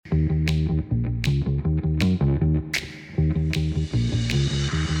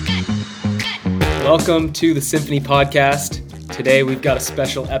Welcome to the Symphony Podcast. Today we've got a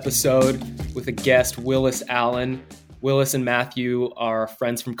special episode with a guest, Willis Allen. Willis and Matthew are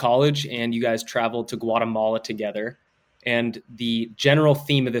friends from college, and you guys traveled to Guatemala together. And the general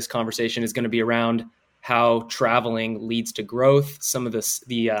theme of this conversation is going to be around how traveling leads to growth, some of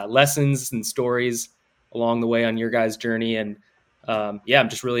the lessons and stories along the way on your guys' journey. And I'm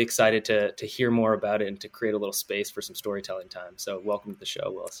just really excited to hear more about it and to create a little space for some storytelling time. So welcome to the show,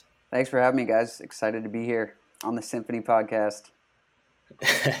 Willis. Thanks for having me, guys. Excited to be here on the Symphony Podcast.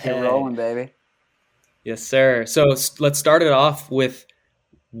 You're rolling, baby. Yes, sir. So let's start it off with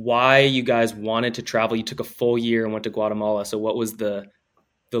why you guys wanted to travel. You took a full year and went to Guatemala. So what was the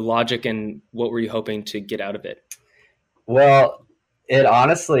logic and what were you hoping to get out of it? Well, it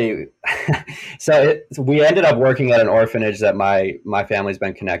honestly, we ended up working at an orphanage that my family's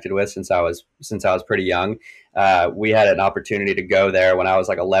been connected with since I was pretty young. We had an opportunity to go there when I was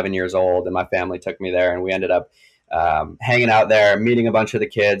like 11 years old, and my family took me there, and we ended up hanging out there, meeting a bunch of the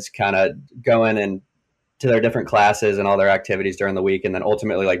kids, kind of going and to their different classes and all their activities during the week, and then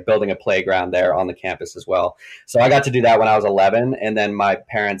ultimately like building a playground there on the campus as well. So I got to do that when I was 11, and then my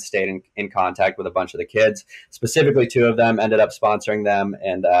parents stayed in contact with a bunch of the kids. Specifically, two of them ended up sponsoring them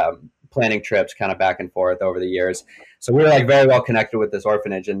and planning trips kind of back and forth over the years. So we were like very well connected with this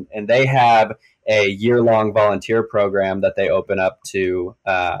orphanage, and they have a year-long volunteer program that they open up to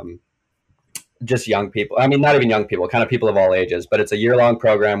just young people. I mean, not even young people, kind of people of all ages, but it's a year-long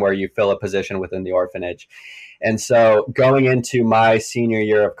program where you fill a position within the orphanage. And so going into my senior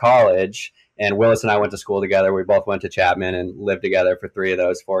year of college, and Willis and I went to school together. We both went to Chapman and lived together for 3 of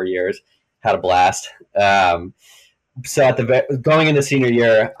those 4 years. Had a blast. So going into senior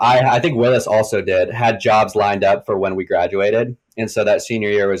year, I think Willis also had jobs lined up for when we graduated. And so that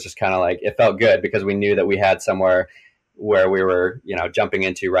senior year was just kind of like, it felt good because we knew that we had somewhere where we were, jumping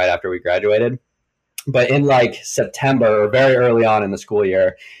into right after we graduated. But in like September or very early on in the school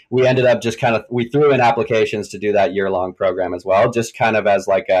year, we ended up we threw in applications to do that year-long program as well, just kind of as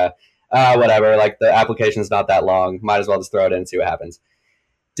like whatever, like the application's not that long, might as well just throw it in and see what happens.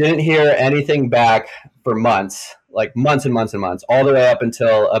 Didn't hear anything back for months, like months and months and months, all the way up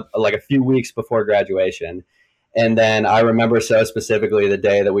until a few weeks before graduation. And then I remember so specifically the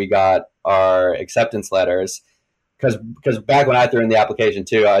day that we got our acceptance letters, because back when I threw in the application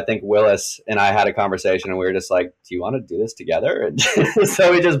too, I think Willis and I had a conversation and we were just like, do you want to do this together? And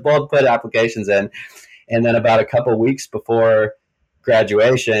so we just both put applications in. And then about a couple of weeks before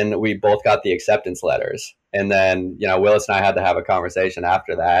graduation, we both got the acceptance letters. And then, Willis and I had to have a conversation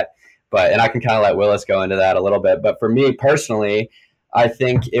after that. And I can kind of let Willis go into that a little bit. But for me personally, I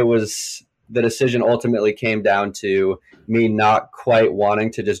think the decision ultimately came down to me not quite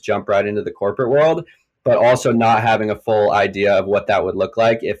wanting to just jump right into the corporate world, but also not having a full idea of what that would look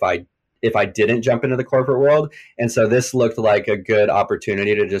like if I didn't jump into the corporate world. And so this looked like a good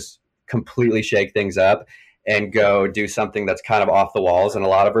opportunity to just completely shake things up and go do something that's kind of off the walls in a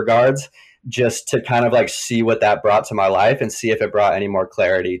lot of regards, just to kind of like see what that brought to my life and see if it brought any more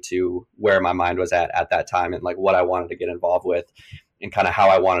clarity to where my mind was at that time and like what I wanted to get involved with and kind of how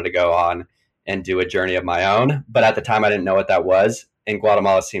I wanted to go on and do a journey of my own. But at the time I didn't know what that was. And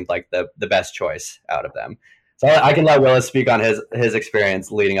Guatemala seemed like the best choice out of them. So I can let Willis speak on his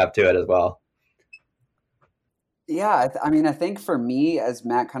experience leading up to it as well. Yeah, I think for me, as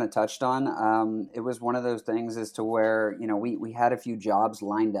Matt kind of touched on, it was one of those things as to where, we had a few jobs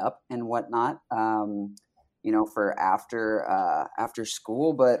lined up and whatnot, for after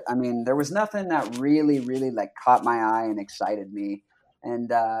school. But I mean, there was nothing that really, really like caught my eye and excited me.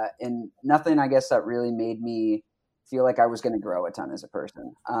 And nothing, I guess, that really made me feel like I was going to grow a ton as a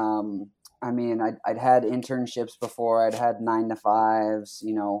person. I'd had internships before. I'd had 9 to 5s,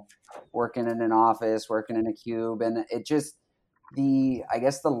 working in an office, working in a cube. And it just, the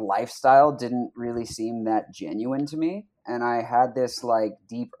lifestyle didn't really seem that genuine to me. And I had this like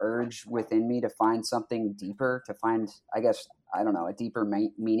deep urge within me to find something deeper, to find, a deeper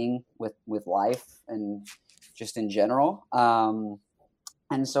meaning with life and just in general.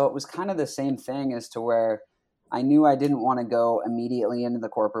 And so it was kind of the same thing as to where I knew I didn't want to go immediately into the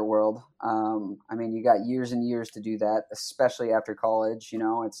corporate world. You got years and years to do that, especially after college.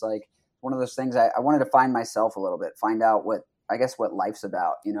 It's like one of those things I wanted to find myself a little bit, find out what life's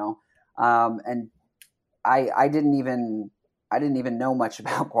about, and I didn't even know much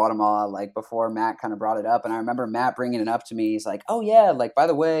about Guatemala, like before Matt kind of brought it up. And I remember Matt bringing it up to me. He's like, oh yeah, like, by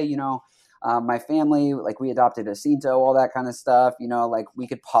the way, my family, like we adopted a Cinto, all that kind of stuff, like we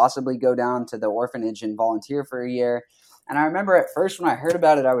could possibly go down to the orphanage and volunteer for a year. And I remember at first when I heard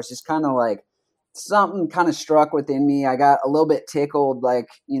about it, I was just kind of like, something kind of struck within me. I got a little bit tickled, like,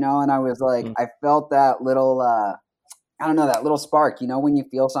 and I was like, I felt that little, I don't know, that little spark, when you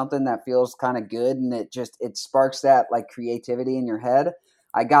feel something that feels kind of good and it sparks that like creativity in your head.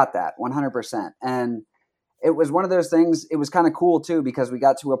 I got that 100%. And it was one of those things. It was kind of cool too, because we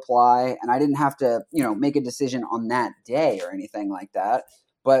got to apply and I didn't have to, make a decision on that day or anything like that.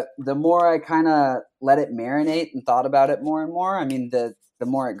 But the more I kind of let it marinate and thought about it more and more, I mean, the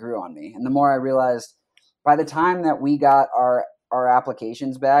more it grew on me. And the more I realized by the time that we got our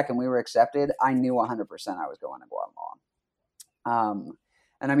applications back and we were accepted, I knew 100% I was going to Guatemala.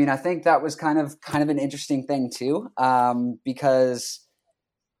 And I mean, I think that was kind of an interesting thing too, because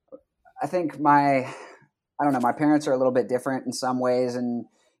I think my parents are a little bit different in some ways. And,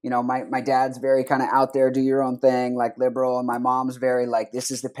 my dad's very kind of out there, do your own thing, like liberal. And my mom's very like,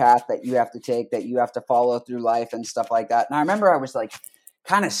 this is the path that you have to take, that you have to follow through life and stuff like that. And I remember I was like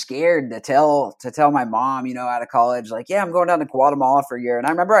kind of scared to tell my mom, out of college, like, yeah, I'm going down to Guatemala for a year. And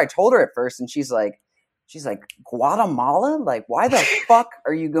I remember I told her at first and she's like, Guatemala? Like, why the fuck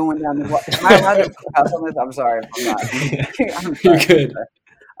are you going down to Guatemala? Am I allowed to pass on this? I'm sorry if I'm not. You're good.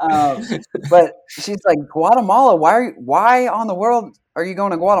 But she's like, Guatemala, why on the world are you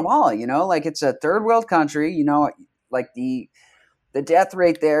going to Guatemala? Like it's a third world country, like the death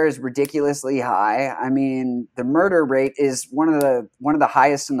rate there is ridiculously high. I mean, the murder rate is one of the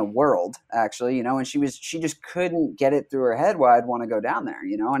highest in the world, actually, and she just couldn't get it through her head why I'd want to go down there,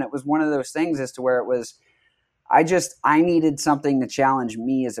 and it was one of those things as to where it was, I needed something to challenge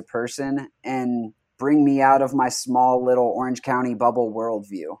me as a person and bring me out of my small little Orange County bubble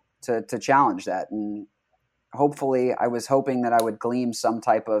worldview to challenge that. And hopefully I was hoping that I would glean some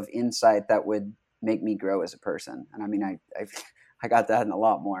type of insight that would make me grow as a person. And I mean, I got that and a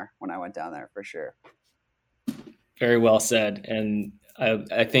lot more when I went down there, for sure. Very well said. And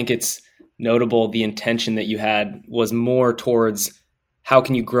I think it's notable the intention that you had was more towards how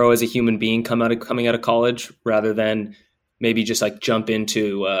can you grow as a human being coming out of college, rather than maybe just like jump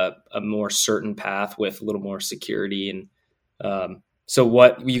into a more certain path with a little more security. And so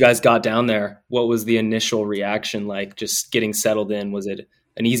what you guys got down there, what was the initial reaction like, just getting settled in? Was it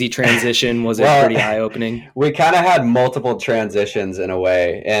an easy transition? Was it pretty eye-opening? We kind of had multiple transitions in a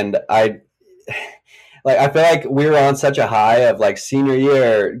way. And I feel like we were on such a high of like senior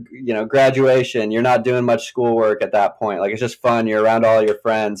year, graduation. You're not doing much schoolwork at that point. Like, it's just fun. You're around all your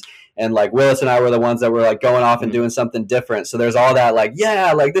friends. And like Willis and I were the ones that were like going off and doing something different. So there's all that like,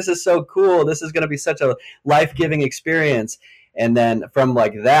 yeah, like this is so cool. This is going to be such a life-giving experience. And then from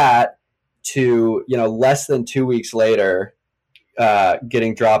like that to, less than 2 weeks later,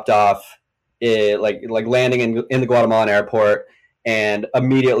 getting dropped off, like landing in the Guatemalan airport and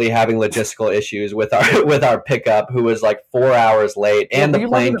immediately having logistical issues with our pickup, who was like 4 hours late, and the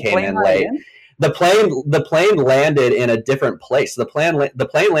plane came in late. The plane landed in a different place. The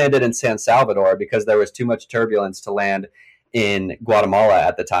plane landed in San Salvador because there was too much turbulence to land in Guatemala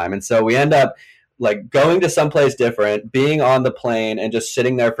at the time. And so we end up like going to someplace different, being on the plane and just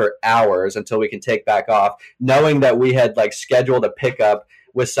sitting there for hours until we can take back off, knowing that we had like scheduled a pickup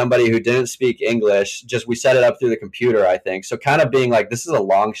with somebody who didn't speak English. Just we set it up through the computer, I think. So kind of being like, this is a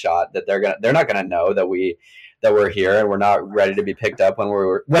long shot that they're not going to know that we're here and we're not ready to be picked up when we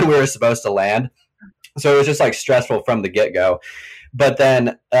were supposed to land. So it was just like stressful from the get-go. But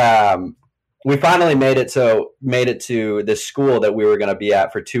then we finally made it to this school that we were going to be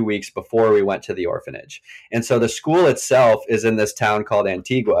at for 2 weeks before we went to the orphanage. And so the school itself is in this town called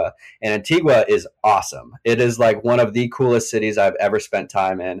Antigua, and Antigua is awesome. It is like one of the coolest cities I've ever spent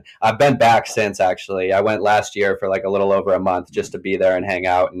time in. I've been back since, actually. I went last year for like a little over a month just to be there and hang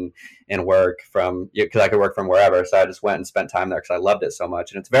out and work because I could work from wherever. So I just went and spent time there because I loved it so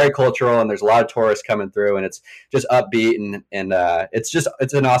much. And it's very cultural, and there's a lot of tourists coming through, and it's just upbeat and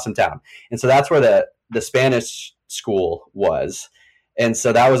it's an awesome town. And so that's where the Spanish school was. And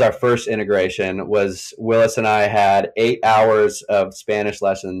so that was our first integration. Was Willis and I had 8 hours of Spanish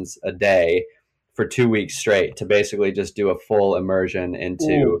lessons a day for 2 weeks straight to basically just do a full immersion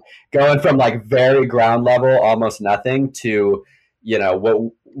into going from like very ground level, almost nothing, to,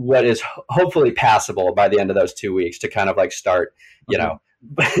 what is hopefully passable by the end of those 2 weeks to kind of like start,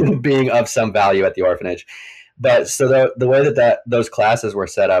 being of some value at the orphanage. But so the way that those classes were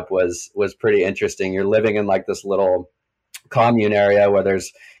set up was pretty interesting. You're living in like this little commune area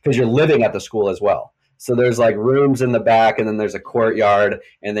because you're living at the school as well. So there's like rooms in the back, and then there's a courtyard,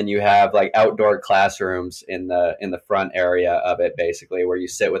 and then you have like outdoor classrooms in the front area of it, basically, where you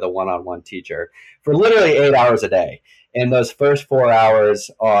sit with a one-on-one teacher for literally 8 hours a day. And those first 4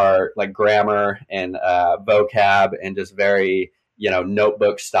 hours are like grammar and vocab and just very,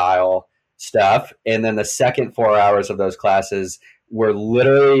 notebook style stuff. And then the second 4 hours of those classes were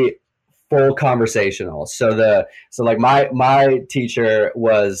literally full conversational. So like my teacher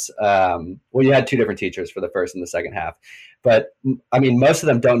was, you had two different teachers for the first and the second half, but I mean, most of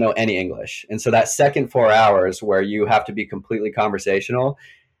them don't know any English. And so that second 4 hours where you have to be completely conversational,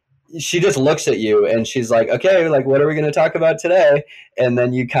 she just looks at you and she's like, okay, like, what are we going to talk about today? And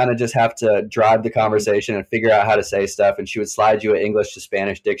then you kind of just have to drive the conversation and figure out how to say stuff. And she would slide you an English to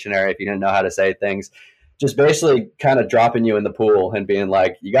Spanish dictionary if you didn't know how to say things, just basically kind of dropping you in the pool and being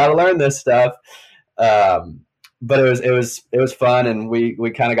like, you got to learn this stuff. But it was fun. And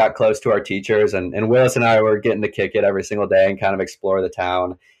we kind of got close to our teachers, and Willis and I were getting to kick it every single day and kind of explore the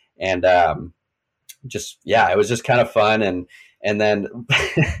town. And it was just kind of fun. And then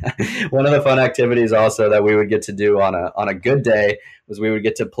one of the fun activities also that we would get to do on a good day was we would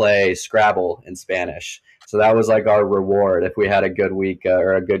get to play Scrabble in Spanish. So that was like our reward if we had a good week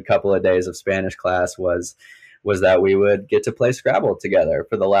or a good couple of days of Spanish class was that we would get to play Scrabble together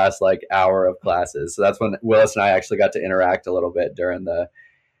for the last like hour of classes. So that's when Willis and I actually got to interact a little bit during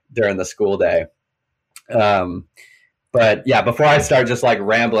the school day. But yeah, before I start just like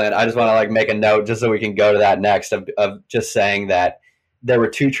rambling, I just want to like make a note just so we can go to that next of just saying that there were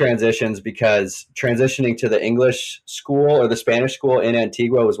two transitions, because transitioning to the English school or the Spanish school in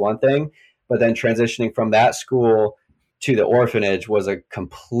Antigua was one thing, but then transitioning from that school to the orphanage was a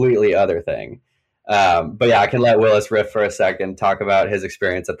completely other thing. But yeah, I can let Willis riff for a second, talk about his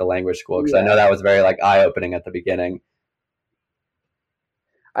experience at the language school, because I know that was very like eye-opening at the beginning.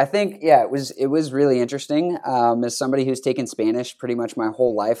 I think, yeah, it was really interesting. As somebody who's taken Spanish pretty much my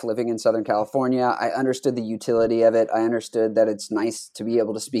whole life living in Southern California, I understood the utility of it. I understood that it's nice to be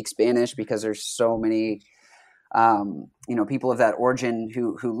able to speak Spanish because there's so many, people of that origin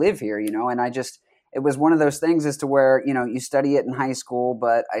who live here, and it was one of those things as to where, you study it in high school,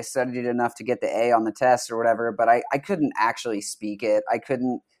 but I studied it enough to get the A on the test or whatever, but I couldn't actually speak it. I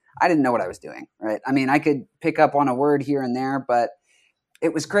didn't know what I was doing, right? I mean, I could pick up on a word here and there, but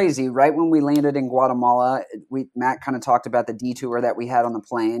it was crazy. Right when we landed in Guatemala, Matt kind of talked about the detour that we had on the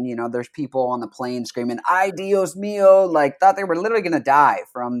plane. There's people on the plane screaming, "Ay, Dios mío," like thought they were literally going to die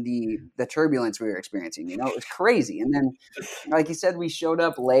from the turbulence we were experiencing. It was crazy. And then, like you said, we showed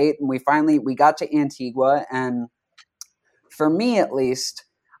up late and we got to Antigua. And for me, at least,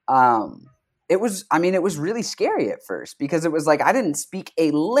 it was really scary at first, because it was like I didn't speak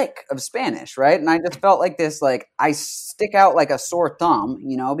a lick of Spanish, right? And I just felt like this, like I stick out like a sore thumb,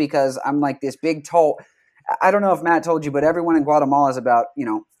 because I'm like this big, tall. I don't know if Matt told you, but everyone in Guatemala is about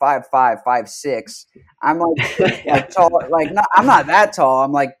 5'5", 5'6". I'm like tall, like I'm not that tall.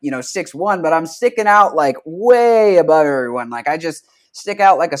 I'm like 6'1", but I'm sticking out like way above everyone. Like I just stick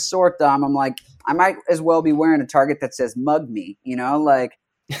out like a sore thumb. I'm like I might as well be wearing a target that says "Mug me," like.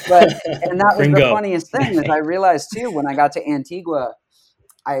 But and that was the funniest thing is I realized too when I got to Antigua,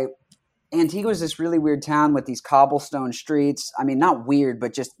 Antigua is this really weird town with these cobblestone streets. I mean, not weird,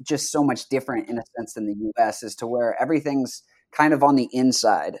 but just so much different in a sense than the U.S. as to where everything's kind of on the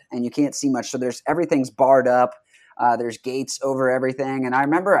inside and you can't see much. So everything's barred up. There's gates over everything. And I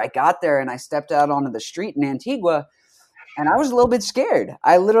remember I got there and I stepped out onto the street in Antigua. And I was a little bit scared.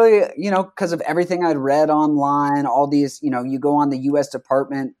 I literally, because of everything I'd read online, all these, you go on the U.S.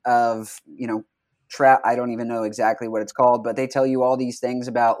 Department of, I don't even know exactly what it's called, but they tell you all these things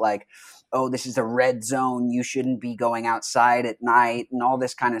about like, oh, this is a red zone. You shouldn't be going outside at night and all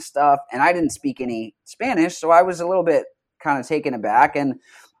this kind of stuff. And I didn't speak any Spanish, so I was a little bit kind of taken aback. And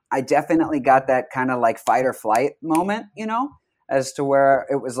I definitely got that kind of like fight or flight moment, as to where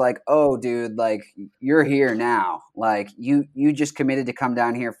it was like, oh, dude, like you're here now. Like you just committed to come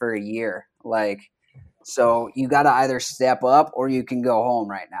down here for a year. Like, so you got to either step up or you can go home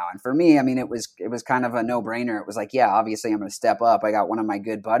right now. And for me, I mean, it was kind of a no brainer. It was like, yeah, obviously I'm going to step up. I got one of my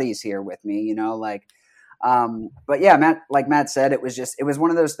good buddies here with me, but yeah, like Matt said, it was one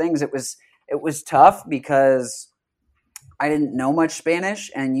of those things. It was tough because I didn't know much Spanish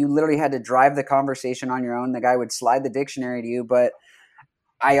and you literally had to drive the conversation on your own. The guy would slide the dictionary to you. But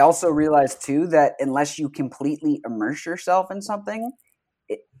I also realized too that unless you completely immerse yourself in something,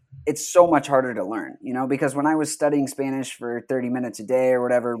 it's so much harder to learn, because when I was studying Spanish for 30 minutes a day or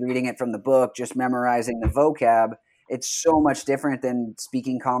whatever, reading it from the book, just memorizing the vocab, it's so much different than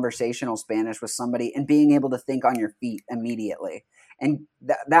speaking conversational Spanish with somebody and being able to think on your feet immediately. And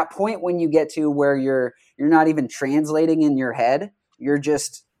that point when you get to where you're not even translating in your head, you're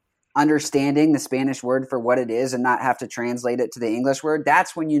just understanding the Spanish word for what it is and not have to translate it to the English word.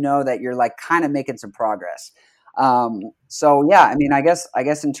 That's when you know that you're like kind of making some progress. So yeah, I mean, I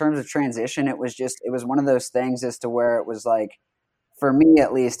guess in terms of transition, it was one of those things as to where it was like for me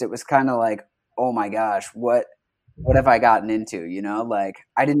at least, it was kind of like, oh my gosh, what have I gotten into? Like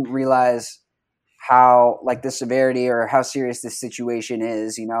I didn't realize how like the severity or how serious this situation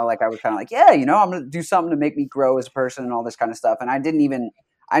is. Like I was kind of like, yeah, I'm going to do something to make me grow as a person and all this kind of stuff. And I didn't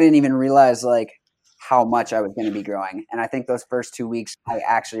even realize like how much I was going to be growing. And I think those first 2 weeks, I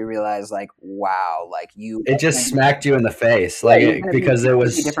actually realized like, wow, like it just smacked you in the face, like because it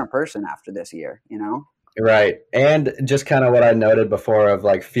was a different person after this year, Right. And just kind of what I noted before of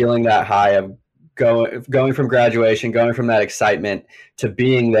like feeling that high of going from graduation, going from that excitement to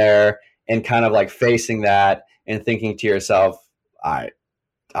being there and kind of like facing that and thinking to yourself, I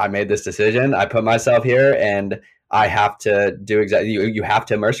made this decision. I put myself here and I have to do exactly, you have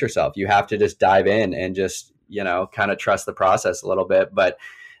to immerse yourself. You have to just dive in and just, kind of trust the process a little bit. But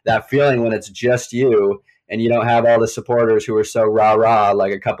that feeling when it's just you and you don't have all the supporters who were so rah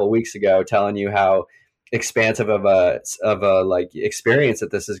like a couple of weeks ago telling you how expansive of a like experience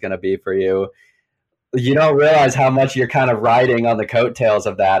that this is going to be for you, you don't realize how much you're kind of riding on the coattails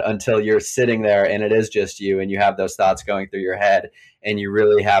of that until you're sitting there and it is just you and you have those thoughts going through your head and you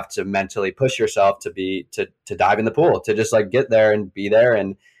really have to mentally push yourself to dive in the pool, to just like get there and be there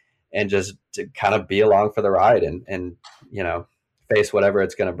and just to kind of be along for the ride and face whatever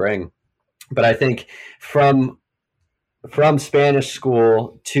it's going to bring. But I think from Spanish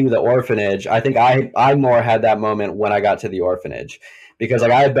school to the orphanage, I think I more had that moment when I got to the orphanage, because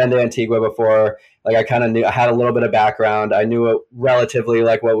like I had been to Antigua before. Like I kind of knew, I had a little bit of background. I knew it relatively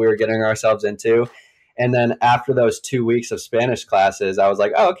like what we were getting ourselves into. And then after those 2 weeks of Spanish classes, I was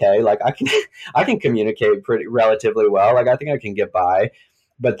like, oh, okay, like I can communicate pretty relatively well. Like I think I can get by.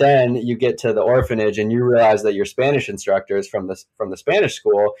 But then you get to the orphanage and you realize that your Spanish instructors from the Spanish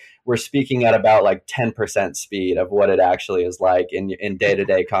school were speaking at about like 10% speed of what it actually is like in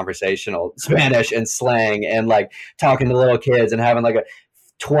day-to-day conversational Spanish and slang, and like talking to little kids and having like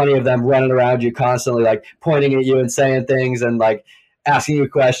 20 of them running around you constantly, like pointing at you and saying things and like asking you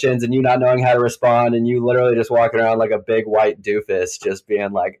questions and you not knowing how to respond, and you literally just walking around like a big white doofus just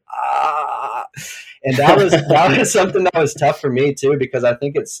being like, ah. And that was something that was tough for me too, because I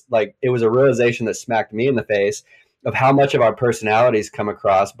think it's like it was a realization that smacked me in the face of how much of our personalities come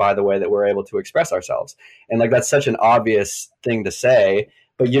across by the way that we're able to express ourselves. And like that's such an obvious thing to say,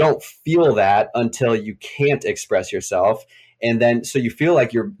 but you don't feel that until you can't express yourself. And then, so you feel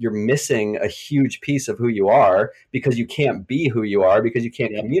like you're missing a huge piece of who you are because you can't be who you are because you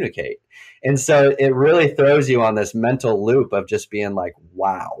can't communicate. And so it really throws you on this mental loop of just being like,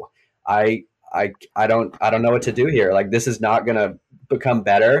 wow, I don't know what to do here. Like, this is not going to become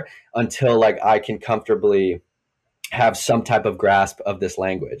better until like I can comfortably have some type of grasp of this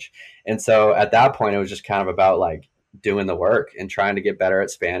language. And so at that point, it was just kind of about like doing the work and trying to get better at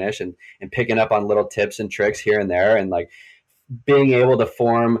Spanish and picking up on little tips and tricks here and there, and like being able to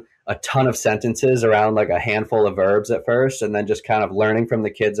form a ton of sentences around like a handful of verbs at first, and then just kind of learning from the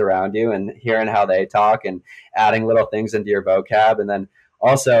kids around you and hearing how they talk and adding little things into your vocab. And then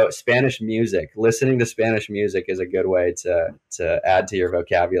also Spanish music, listening to Spanish music is a good way to add to your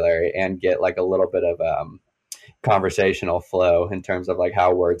vocabulary and get like a little bit of conversational flow in terms of like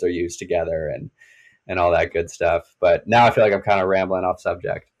how words are used together and all that good stuff. But now I feel like I'm kind of rambling off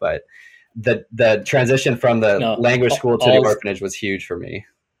subject, but the transition from the language school to the orphanage was huge for me.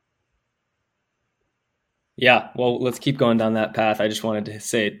 Yeah, well, let's keep going down that path. I just wanted to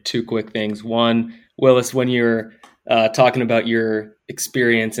say two quick things. One, Willis, when you're talking about your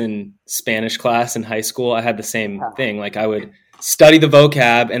experience in Spanish class in high school, I had the same thing. Like I would study the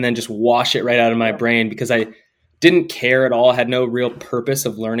vocab and then just wash it right out of my brain because I didn't care at all. I had no real purpose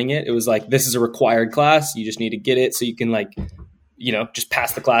of learning it. It was like, this is a required class. You just need to get it so you can like, just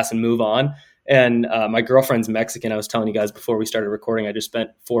pass the class and move on. And my girlfriend's Mexican. I was telling you guys before we started recording, I just spent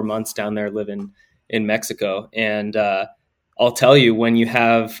 4 months down there living in Mexico. And I'll tell you, when you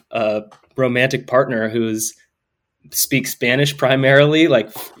have a romantic partner who's speaks Spanish primarily, like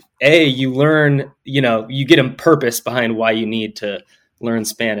you learn, you get a purpose behind why you need to learn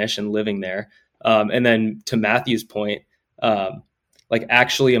Spanish and living there. And then to Matthew's point, like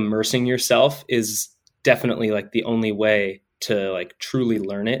actually immersing yourself is definitely like the only way to like truly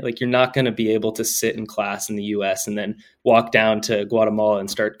learn it. Like you're not going to be able to sit in class in the US and then walk down to Guatemala and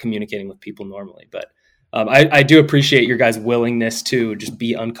start communicating with people normally. But I do appreciate your guys' willingness to just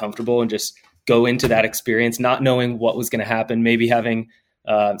be uncomfortable and just go into that experience, not knowing what was going to happen, maybe having,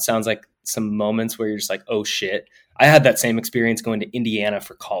 sounds like some moments where you're just like, oh shit. I had that same experience going to Indiana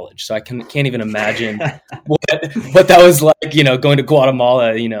for college. So I can't even imagine what that was like, going to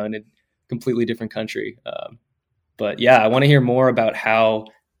Guatemala, in a completely different country. But yeah, I want to hear more about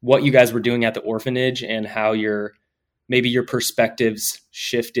what you guys were doing at the orphanage and how your maybe your perspectives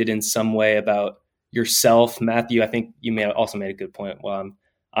shifted in some way about yourself. Matthew, I think you may have also made a good point. Well,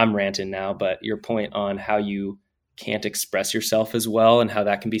 I'm ranting now, but your point on how you can't express yourself as well and how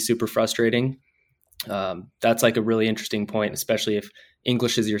that can be super frustrating. That's like a really interesting point, especially if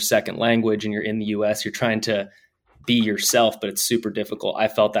English is your second language and you're in the US, you're trying to be yourself, but it's super difficult. I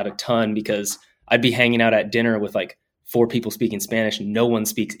felt that a ton because I'd be hanging out at dinner with like 4 people speaking Spanish. No one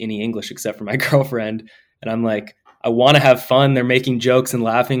speaks any English except for my girlfriend. And I'm like, I want to have fun. They're making jokes and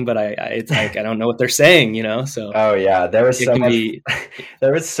laughing, but it's like, I don't know what they're saying, you know? So, oh yeah, there was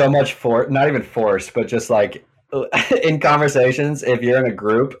so much not even force, but just like in conversations, if you're in a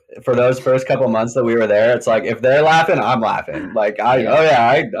group for those first couple months that we were there, it's like, if they're laughing, I'm laughing. Like,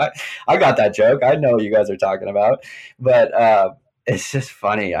 I got that joke. I know what you guys are talking about, but it's just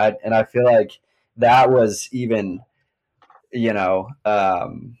funny. I feel like that was even,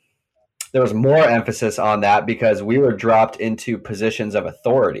 there was more emphasis on that because we were dropped into positions of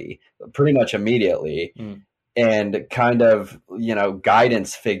authority pretty much immediately and kind of,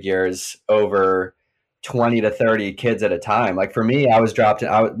 guidance figures over 20 to 30 kids at a time. Like for me, I was dropped in,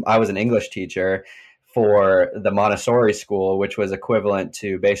 I was an English teacher for the Montessori school, which was equivalent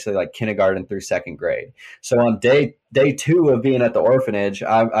to basically like kindergarten through 2nd grade. So on day 2 of being at the orphanage,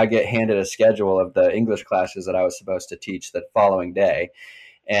 I get handed a schedule of the English classes that I was supposed to teach the following day.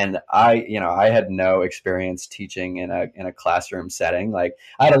 And I had no experience teaching in a classroom setting. Like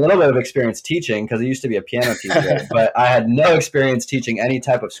I had a little bit of experience teaching because I used to be a piano teacher, but I had no experience teaching any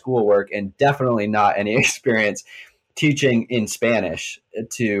type of schoolwork and definitely not any experience teaching in Spanish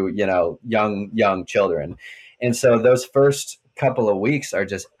to, young children. And so those first couple of weeks are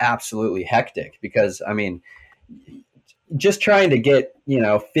just absolutely hectic because, I mean, just trying to get,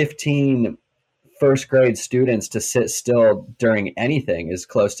 15 first grade students to sit still during anything is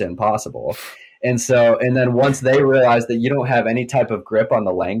close to impossible. And then once they realize that you don't have any type of grip on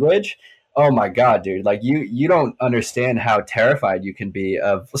the language, oh my God, dude, like you don't understand how terrified you can be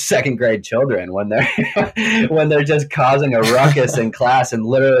of 2nd grade children when they're just causing a ruckus in class and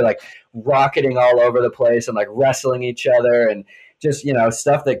literally like rocketing all over the place and like wrestling each other and just,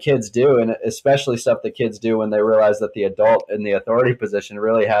 stuff that kids do, and especially stuff that kids do when they realize that the adult in the authority position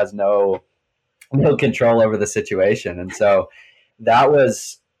really has no control over the situation. And so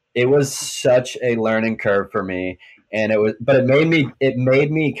it was such a learning curve for me. And it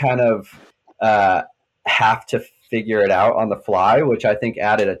made me kind of have to figure it out on the fly, which I think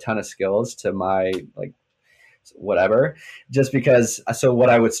added a ton of skills to my like whatever, just because. So what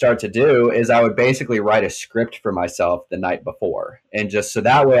I would start to do is I would basically write a script for myself the night before. And just so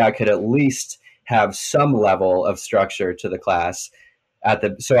that way I could at least have some level of structure to the class.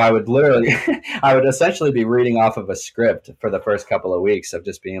 So I would essentially be reading off of a script for the first couple of weeks of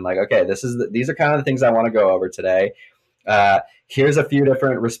just being like, okay, these are kind of the things I want to go over today. Here's a few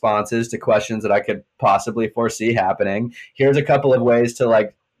different responses to questions that I could possibly foresee happening. Here's a couple of ways to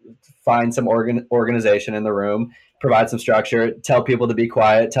like find some organization in the room, provide some structure, tell people to be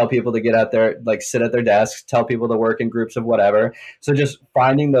quiet, tell people to get out there, like sit at their desks, tell people to work in groups of whatever. So just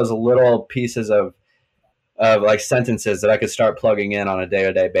finding those little pieces of like sentences that I could start plugging in on a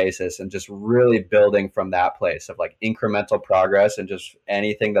day-to-day basis and just really building from that place of like incremental progress and just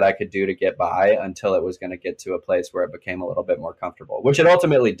anything that I could do to get by until it was going to get to a place where it became a little bit more comfortable, which it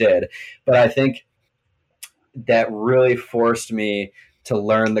ultimately did. But I think that really forced me to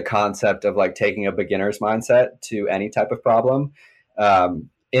learn the concept of like taking a beginner's mindset to any type of problem.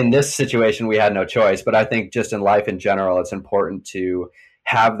 In this situation, we had no choice, but I think just in life in general, it's important to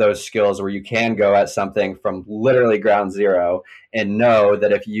have those skills where you can go at something from literally ground zero and know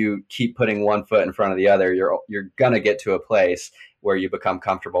that if you keep putting one foot in front of the other, you're going to get to a place where you become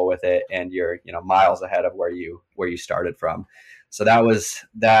comfortable with it and you're, miles ahead of where you started from. So that was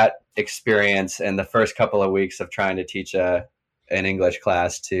that experience. And the first couple of weeks of trying to teach an English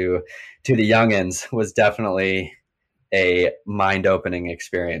class to the youngins was definitely a mind-opening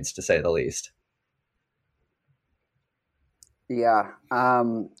experience, to say the least. Yeah.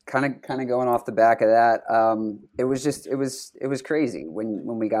 Kind of going off the back of that. It was crazy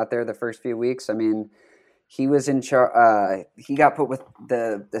when we got there the first few weeks. I mean, he was in charge. He got put with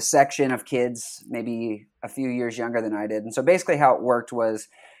the section of kids, maybe a few years younger than I did. And so basically how it worked was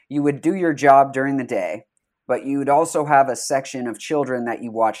you would do your job during the day, but you would also have a section of children that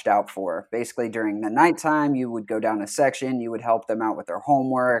you watched out for. Basically during the nighttime, you would go down a section, you would help them out with their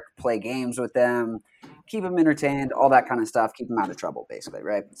homework, play games with them, keep them entertained, all that kind of stuff, keep them out of trouble, basically,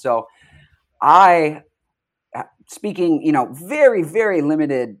 right? So I, speaking, very, very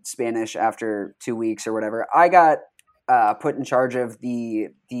limited Spanish after 2 weeks or whatever, I got put in charge of the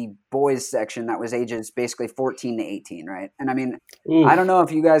boys section that was ages basically 14 to 18, right? And I mean, Oof. I don't know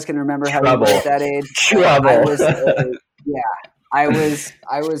if you guys can remember how you Trouble. were at that age. Trouble. I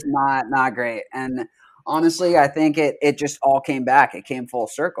was not great. And honestly, I think it just all came back. It came full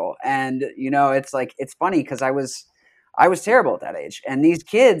circle. And it's like, it's funny because I was terrible at that age. And these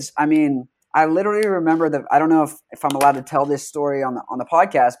kids, I mean, I literally remember I don't know if I'm allowed to tell this story on the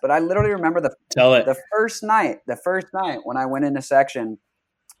podcast, but I literally remember the first night when I went into section.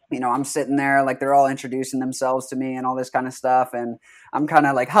 I'm sitting there, like, they're all introducing themselves to me and all this kind of stuff. And I'm kind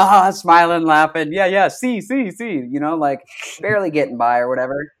of like, smiling, laughing. Yeah. See, like barely getting by or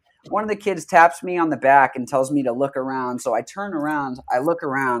whatever. One of the kids taps me on the back and tells me to look around. So I turn around, I look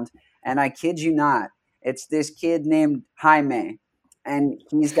around, and I kid you not, it's this kid named Jaime. And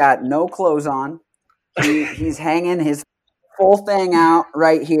he's got no clothes on. He's hanging his full thing out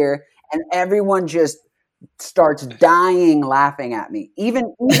right here. And everyone just starts dying laughing at me.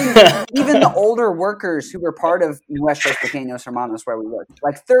 Even the older workers who were part of Nuestros Pequeños Hermanos where we worked,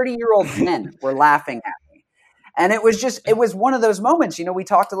 like 30-year-old men were laughing at me. And it was one of those moments, we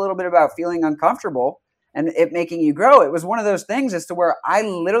talked a little bit about feeling uncomfortable and it making you grow. It was one of those things as to where I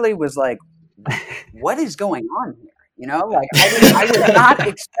literally was like, what is going on here? Like I was not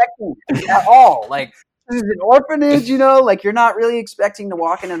expecting at all. Like, this is an orphanage, like you're not really expecting to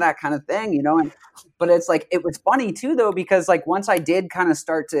walk into that kind of thing, but it's like, it was funny too, though, because like once I did kind of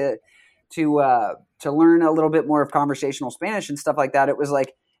start to learn a little bit more of conversational Spanish and stuff like that, it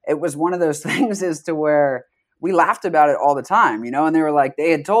was one of those things as to where we laughed about it all the time, and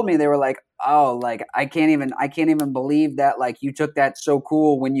they had told me, they were like, oh, like, I can't even believe that, like, you took that so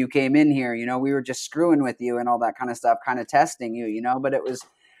cool when you came in here, we were just screwing with you and all that kind of stuff, kind of testing you, but it was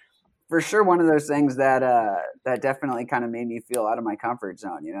for sure one of those things that definitely kind of made me feel out of my comfort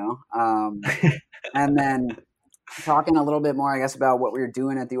zone, and then talking a little bit more, I guess, about what we were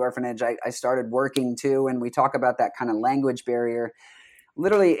doing at the orphanage, I started working too, and we talk about that kind of language barrier.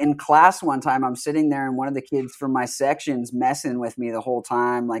 Literally in class one time, I'm sitting there and one of the kids from my section's messing with me the whole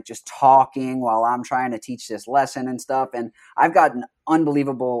time, like just talking while I'm trying to teach this lesson and stuff. And I've got an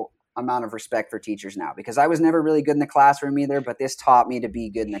unbelievable amount of respect for teachers now because I was never really good in the classroom either, but this taught me to be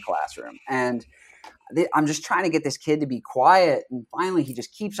good in the classroom. And I'm just trying to get this kid to be quiet. And finally he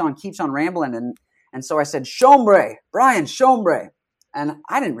just keeps on rambling. And so I said, Shombre, Brian, Shombre. And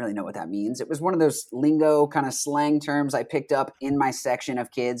I didn't really know what that means. It was one of those lingo kind of slang terms I picked up in my section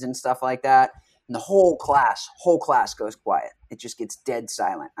of kids and stuff like that. And the whole class goes quiet. It just gets dead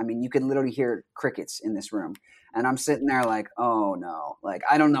silent. I mean, you could literally hear crickets in this room. And I'm sitting there like, oh no, like,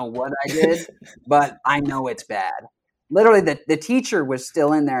 I don't know what I did, but I know it's bad. Literally the teacher was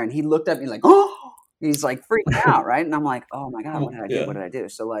still in there and he looked at me like, oh, he's like freaking out. Right. And I'm like, oh my God, what did I do? What did I do?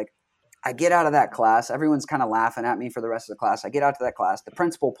 So like, I get out of that class. Everyone's kind of laughing at me for the rest of the class. I get out to that class. The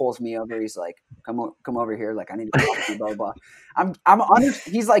principal pulls me over. He's like, come over here. Like, I need to talk to you, blah, blah, blah.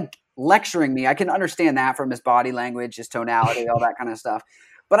 He's like lecturing me. I can understand that from his body language, his tonality, all that kind of stuff.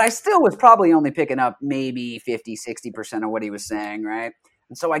 But I still was probably only picking up maybe 50, 60% of what he was saying, right?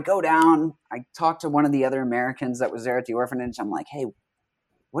 And so I go down. I talk to one of the other Americans that was there at the orphanage. I'm like, hey,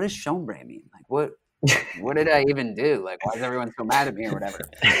 what does Shombre mean? Like, what did I even do? Like, why is everyone so mad at me or whatever?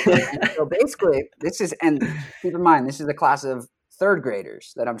 And so basically, and keep in mind, this is a class of third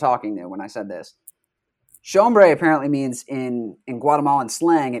graders that I'm talking to when I said this. Shombre apparently means in Guatemalan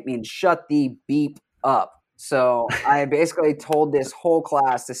slang, it means shut the beep up. So I basically told this whole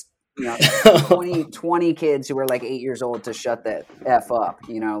class, 20 kids who were like 8 years old to shut the F up,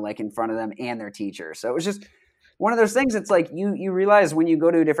 like in front of them and their teacher. So it was just one of those things. It's like, you realize when you go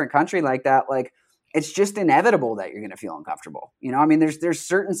to a different country like that, like, it's just inevitable that you're going to feel uncomfortable. I mean, there's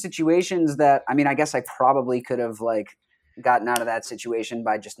certain situations that, I mean, I guess I probably could have like gotten out of that situation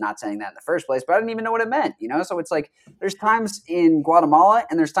by just not saying that in the first place, but I didn't even know what it meant, So it's like, there's times in Guatemala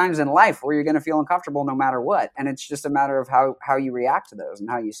and there's times in life where you're going to feel uncomfortable no matter what. And it's just a matter of how you react to those and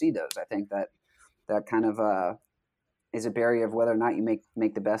how you see those. I think that kind of is a barrier of whether or not you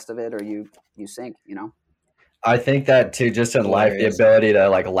make the best of it or you sink, I think that too, just in life, the ability to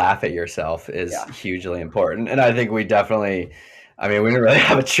like laugh at yourself is hugely important. And I think we didn't really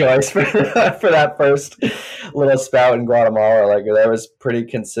have a choice for that first little spout in Guatemala. Like, that was pretty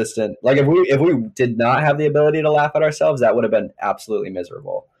consistent. Like, if we did not have the ability to laugh at ourselves, that would have been absolutely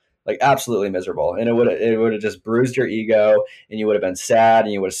miserable. Like, absolutely miserable. And it would have just bruised your ego, and you would have been sad,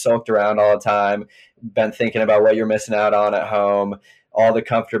 and you would have sulked around all the time, been thinking about what you're missing out on at home, all the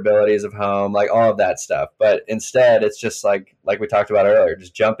comfortabilities of home, like all of that stuff. But instead, it's just like we talked about earlier,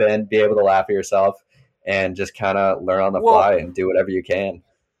 just jump in, be able to laugh at yourself, and just kind of learn on the fly and do whatever you can.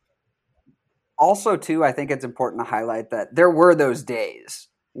 also too, I think it's important to highlight that there were those days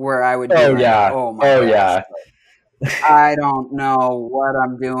where I would be Oh like, yeah. oh my Oh gosh, yeah. I don't know what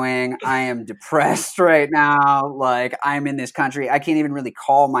I'm doing. I am depressed right now. Like, I'm in this country. I can't even really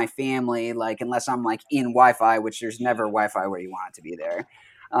call my family, like, unless I'm like in Wi-Fi, which there's never Wi-Fi where you want it to be there.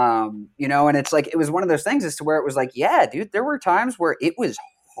 And it's like, it was one of those things as to where it was like, yeah, dude, there were times where it was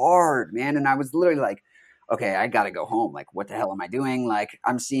hard, man. And I was literally like, okay, I got to go home. Like, what the hell am I doing? Like,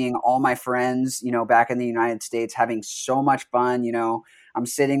 I'm seeing all my friends, back in the United States having so much fun. I'm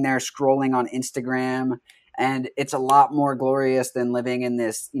sitting there scrolling on Instagram, and it's a lot more glorious than living in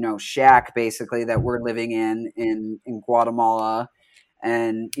this, shack basically that we're living in Guatemala,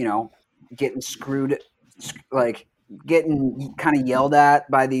 and, getting screwed, like getting kind of yelled at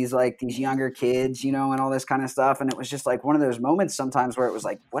by these younger kids, and all this kind of stuff. And it was just like one of those moments sometimes where it was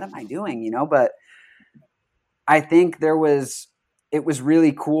like, what am I doing? But I think it was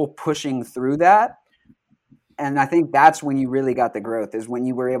really cool pushing through that. And I think that's when you really got the growth, is when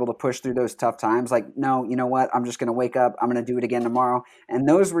you were able to push through those tough times. Like, no, you know what? I'm just going to wake up. I'm going to do it again tomorrow. And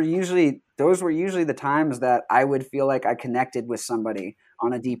those were usually the times that I would feel like I connected with somebody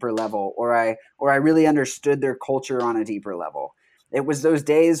on a deeper level, or I really understood their culture on a deeper level. It was those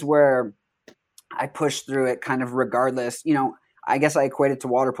days where I pushed through it kind of regardless. I guess I equate it to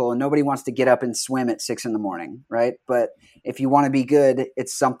water polo. Nobody wants to get up and swim at 6 a.m, right? But if you want to be good,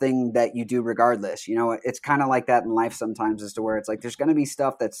 it's something that you do regardless. It's kind of like that in life sometimes, as to where it's like, there's going to be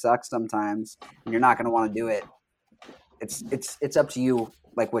stuff that sucks sometimes, and you're not going to want to do it. It's up to you,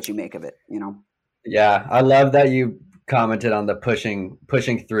 like what you make of it, Yeah. I love that you commented on the pushing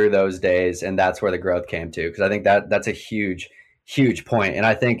through those days. And that's where the growth came to. Cause I think that's a huge, huge point. And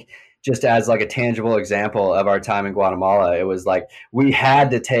I think, just as like a tangible example of our time in Guatemala, it was like we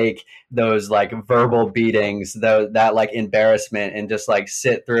had to take those like verbal beatings, that like embarrassment, and just like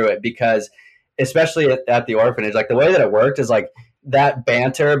sit through it, because especially at the orphanage, like the way that it worked is like that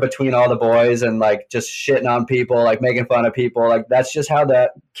banter between all the boys and like just shitting on people, like making fun of people, like that's just how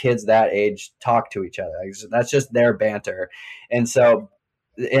the kids that age talk to each other. Like, that's just their banter.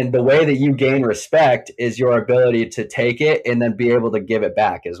 And the way that you gain respect is your ability to take it and then be able to give it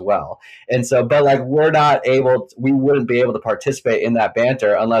back as well. And so, but like, we wouldn't be able to participate in that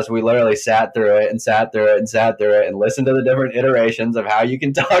banter unless we literally sat through it and listened to the different iterations of how you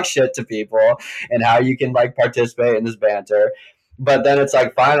can talk shit to people and how you can like participate in this banter. But then it's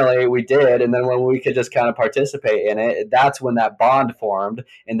like, finally we did. And then when we could just kind of participate in it, that's when that bond formed.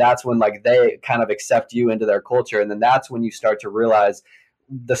 And that's when like they kind of accept you into their culture. And then that's when you start to realize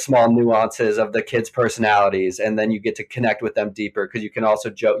the small nuances of the kids' personalities, and then you get to connect with them deeper, because you can also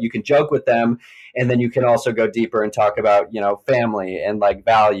joke with them, and then you can also go deeper and talk about family and like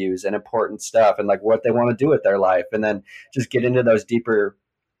values and important stuff and like what they want to do with their life, and then just get into those deeper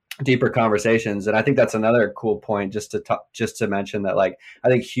conversations. And I think that's another cool point, just to mention that, like, I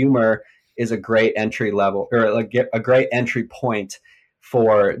think humor is a great entry level, or like a great entry point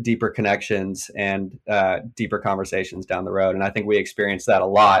for deeper connections and deeper conversations down the road. And I think we experienced that a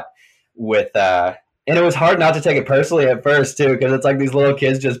lot with, and it was hard not to take it personally at first too, because it's like these little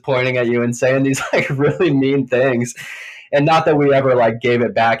kids just pointing at you and saying these like really mean things. And not that we ever like gave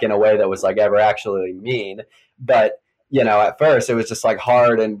it back in a way that was like ever actually mean, but at first it was just like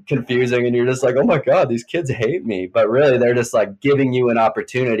hard and confusing, and you're just like, oh my God, these kids hate me. But really they're just like giving you an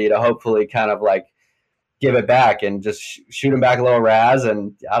opportunity to hopefully kind of like give it back and just shoot them back a little razz,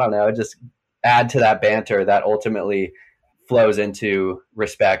 and I don't know, just add to that banter that ultimately flows into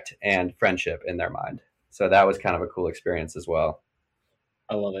respect and friendship in their mind. So that was kind of a cool experience as well.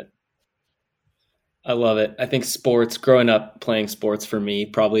 I love it. I think growing up playing sports for me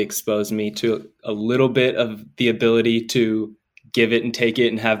probably exposed me to a little bit of the ability to give it and take it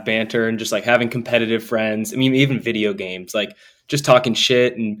and have banter, and just like having competitive friends. I mean, even video games, like just talking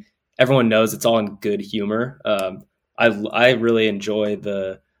shit, and everyone knows it's all in good humor. I really enjoy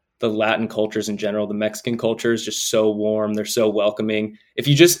the Latin cultures in general. The Mexican culture is just so warm. They're so welcoming. If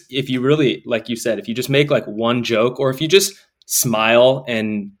you really, like you said, if you just make like one joke, or if you just smile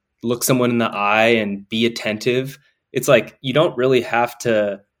and look someone in the eye and be attentive, it's like, you don't really have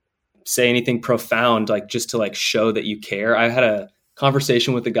to say anything profound, like just to like show that you care. I had a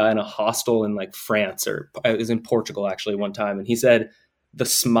conversation with a guy in a hostel in like France, or it was in Portugal actually one time. And he said, the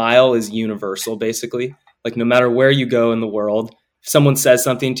smile is universal, basically. Like, no matter where you go in the world, if someone says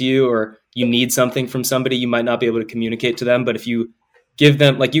something to you or you need something from somebody, you might not be able to communicate to them. But if you give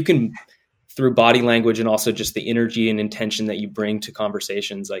them, like, you can, through body language and also just the energy and intention that you bring to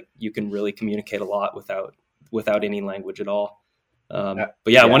conversations, like, you can really communicate a lot without any language at all. But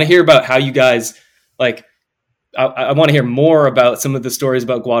yeah, I want to hear about how you guys, like, I want to hear more about some of the stories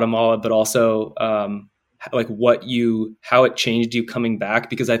about Guatemala, but also like how it changed you coming back,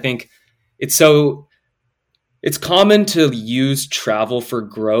 because I think it's common to use travel for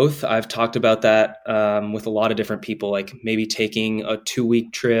growth. I've talked about that with a lot of different people, like maybe taking a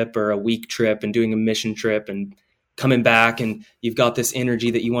 2-week trip or a week trip and doing a mission trip and coming back, and you've got this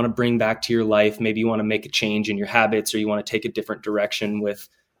energy that you want to bring back to your life. Maybe you want to make a change in your habits, or you want to take a different direction with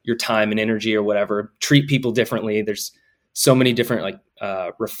your time and energy or whatever, treat people differently. There's so many different like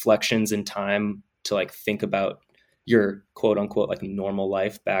reflections in time to like think about your quote unquote like normal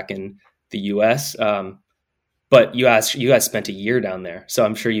life back in the US. But you guys spent a year down there. So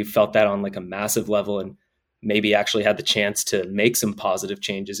I'm sure you felt that on like a massive level, and maybe actually had the chance to make some positive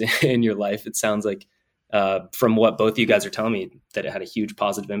changes in your life. It sounds like from what both of you guys are telling me that it had a huge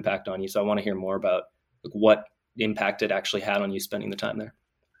positive impact on you. So I want to hear more about like what impact it actually had on you spending the time there.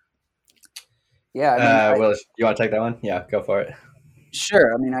 Yeah. Willis, you want to take that one? Yeah, go for it.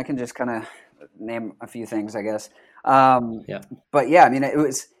 Sure. I mean, I can just kind of name a few things, I guess. Yeah. But yeah, I mean,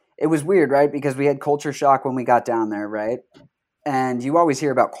 it was weird, right? Because we had culture shock when we got down there, right? And you always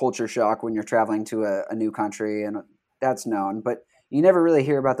hear about culture shock when you're traveling to a new country, and that's known. But you never really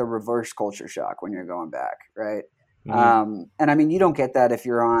hear about the reverse culture shock when you're going back, right? Mm-hmm. And I mean, you don't get that if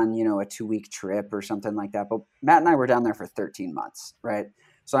you're on, you know, a 2-week trip or something like that. But Matt and I were down there for 13 months, right?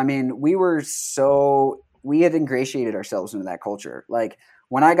 So, I mean, we had ingratiated ourselves into that culture. Like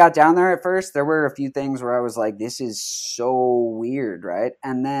when I got down there at first, there were a few things where I was like, this is so weird, right?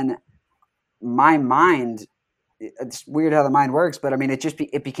 And then my mind, it's weird how the mind works, but I mean,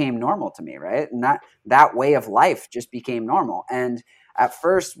 it became normal to me, right? And that way of life just became normal. And at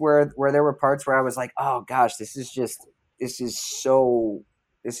first where there were parts where I was like, oh gosh, this is so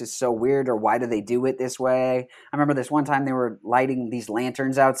weird, or why do they do it this way? I remember this one time they were lighting these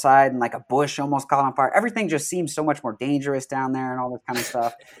lanterns outside and like a bush almost caught on fire. Everything just seems so much more dangerous down there and all this kind of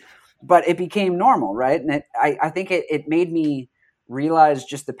stuff. But it became normal, right? And I think it made me realize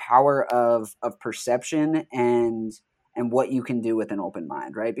just the power of perception and what you can do with an open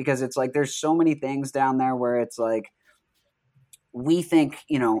mind, right? Because it's like there's so many things down there where it's like we think,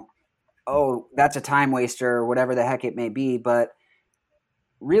 you know, oh, that's a time waster or whatever the heck it may be, but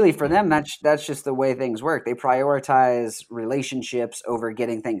really for them, that's just the way things work. They prioritize relationships over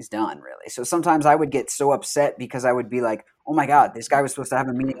getting things done, really. So sometimes I would get so upset because I would be like, oh my God, this guy was supposed to have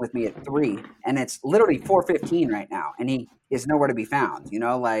a meeting with me at 3 and it's literally 4:15 right now and he is nowhere to be found. You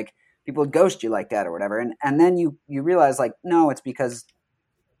know, like people would ghost you like that or whatever. And then you realize like, no, it's because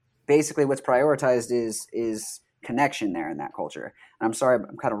basically what's prioritized is connection there in that culture. And I'm sorry,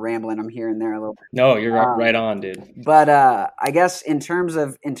 I'm kind of rambling. I'm here and there a little bit. No, you're right on, dude. But I guess in terms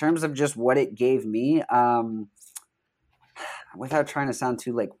of just what it gave me, without trying to sound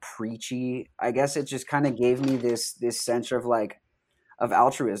too like preachy, I guess it just kind of gave me this sense of like of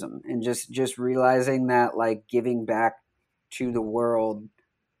altruism and just realizing that like giving back to the world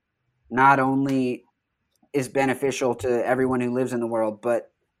not only is beneficial to everyone who lives in the world,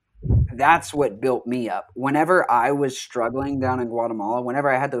 but that's what built me up. Whenever I was struggling down in Guatemala, whenever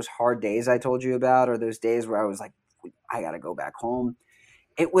I had those hard days I told you about, or those days where I was like, I got to go back home,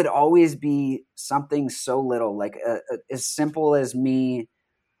 it would always be something so little, like as simple as me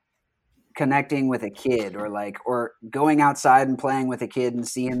connecting with a kid or going outside and playing with a kid and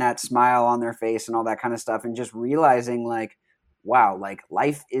seeing that smile on their face and all that kind of stuff. And just realizing like, wow, like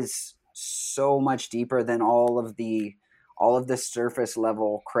life is so much deeper than all of the surface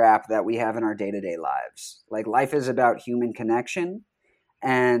level crap that we have in our day-to-day lives. Like life is about human connection,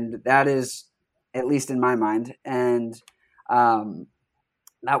 and that is, at least in my mind. And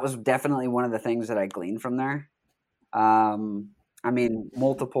that was definitely one of the things that I gleaned from there. I mean,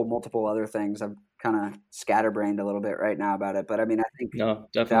 multiple other things. I'm kind of scatterbrained a little bit right now about it, but I mean, I think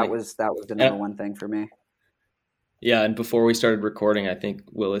that was the number one thing for me. Yeah. And before we started recording, I think,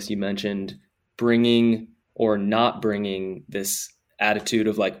 Willis, you mentioned bringing or not bringing this attitude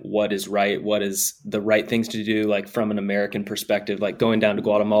of like, what is right? What is the right things to do? Like from an American perspective, like going down to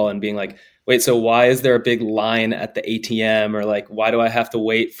Guatemala and being like, wait, so why is there a big line at the ATM? Or like, why do I have to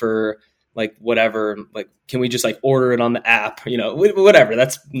wait for like whatever? Like, can we just like order it on the app? You know, whatever.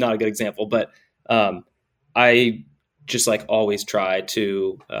 That's not a good example, but I just like always try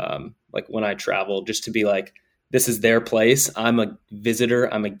to like when I travel, just to be like, this is their place. I'm a visitor.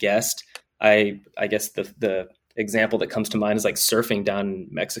 I'm a guest. I guess the example that comes to mind is like surfing down in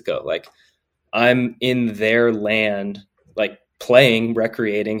Mexico. Like I'm in their land, like playing,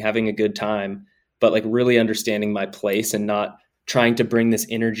 recreating, having a good time, but like really understanding my place and not trying to bring this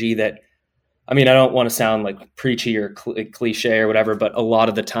energy that, I mean, I don't want to sound like preachy or cliche or whatever, but a lot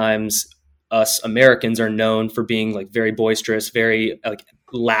of the times us Americans are known for being like very boisterous, very like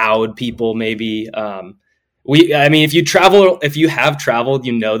loud people. Maybe I mean, if you have traveled,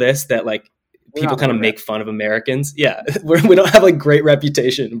 you know this, that like people kind of make fun of Americans. Yeah, we don't have like great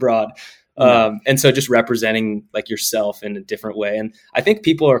reputation abroad. And so just representing like yourself in a different way. And I think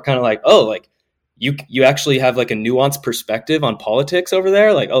people are kind of like, oh, like you actually have like a nuanced perspective on politics over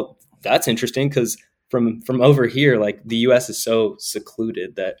there. Like, oh, that's interesting. Cause from over here, like the US is so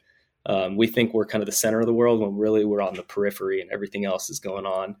secluded that we think we're kind of the center of the world when really we're on the periphery and everything else is going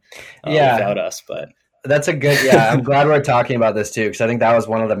on without us. But that's a good, I'm glad we're talking about this too. Cause I think that was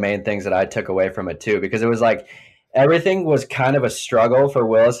one of the main things that I took away from it too, because it was like, everything was kind of a struggle for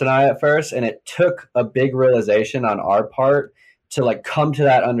Willis and I at first. And it took a big realization on our part to like come to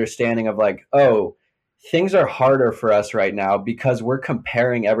that understanding of like, oh, things are harder for us right now because we're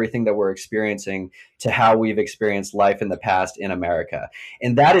comparing everything that we're experiencing to how we've experienced life in the past in America.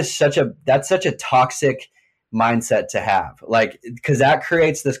 And that's such a toxic mindset to have, like, because that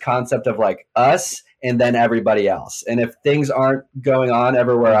creates this concept of like us and then everybody else. And if things aren't going on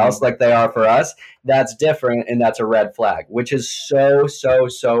everywhere else like they are for us, that's different. And that's a red flag, which is so, so,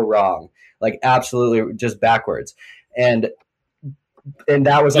 so wrong. Like absolutely just backwards. And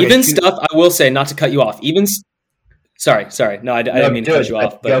that was like even stuff, I will say, not to cut you off, even sorry. No, I didn't mean to cut you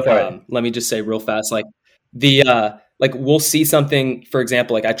off, but let me just say real fast, like like we'll see something, for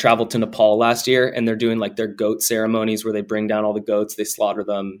example, like I traveled to Nepal last year and they're doing like their goat ceremonies where they bring down all the goats, they slaughter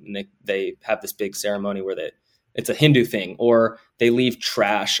them, and they have this big ceremony where it's a Hindu thing, or they leave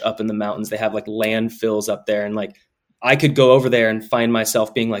trash up in the mountains. They have like landfills up there. And like, I could go over there and find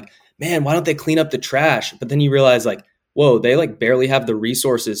myself being like, man, why don't they clean up the trash? But then you realize like, whoa, they like barely have the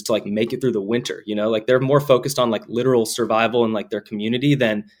resources to like make it through the winter, you know, like they're more focused on like literal survival in like their community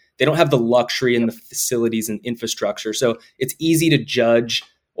than they don't have the luxury and the facilities and infrastructure. So it's easy to judge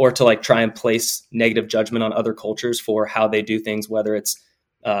or to like try and place negative judgment on other cultures for how they do things, whether it's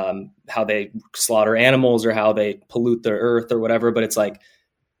how they slaughter animals or how they pollute the earth or whatever. But it's like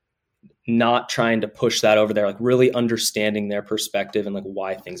not trying to push that over there, like really understanding their perspective and like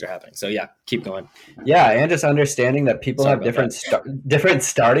why things are happening. So yeah, keep going. Yeah. And just understanding that people have different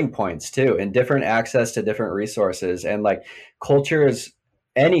starting points too, and different access to different resources. And like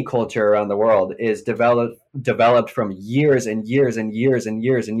any culture around the world is developed from years and years and years and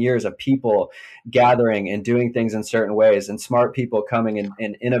years and years of people gathering and doing things in certain ways, and smart people coming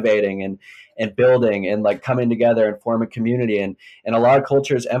and innovating and building and like coming together and form a community. And a lot of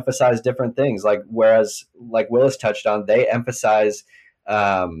cultures emphasize different things, like whereas like Willis touched on, they emphasize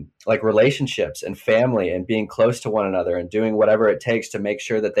like relationships and family and being close to one another and doing whatever it takes to make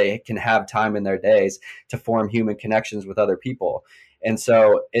sure that they can have time in their days to form human connections with other people. And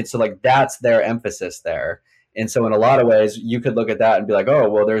so it's like, that's their emphasis there. And so in a lot of ways, you could look at that and be like, oh,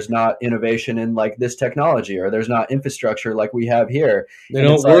 well, there's not innovation in like this technology, or there's not infrastructure like we have here. They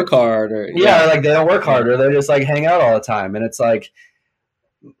don't work hard. Or like they don't work hard, or they just like hang out all the time. And it's like,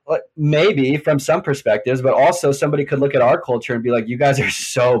 maybe from some perspectives, but also somebody could look at our culture and be like, you guys are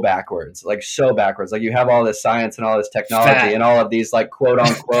so backwards. Like you have all this science and all this technology fat. And all of these like quote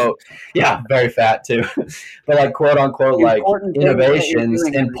unquote, yeah, very fat too, but like quote unquote, like innovations,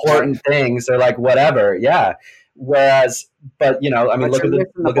 important things, or like whatever. Yeah. Whereas, but you know, I mean, look at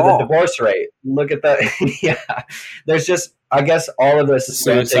the divorce rate. Look at the, yeah, there's just, I guess all of this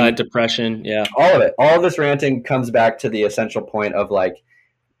suicide, ranting, depression. Yeah. All of it. All of this ranting comes back to the essential point of like,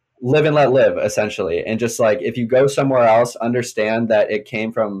 live and let live, essentially. And just like, if you go somewhere else, understand that it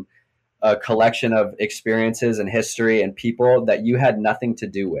came from a collection of experiences and history and people that you had nothing to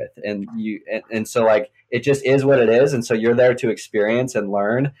do with. And so like, it just is what it is. And so you're there to experience and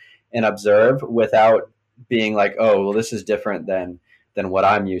learn and observe without being like, oh, well, this is different than what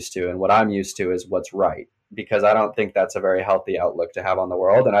I'm used to. And what I'm used to is what's right. Because I don't think that's a very healthy outlook to have on the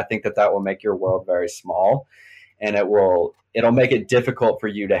world. And I think that will make your world very small, and it'll make it difficult for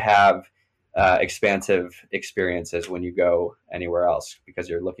you to have expansive experiences when you go anywhere else, because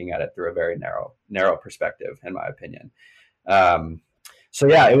you're looking at it through a very narrow perspective, in my opinion. So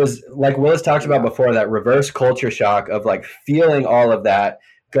yeah, it was like Willis talked about before, that reverse culture shock of like feeling all of that,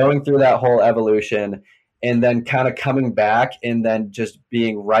 going through that whole evolution, and then kind of coming back and then just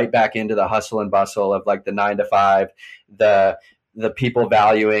being right back into the hustle and bustle of like the 9 to 5, the people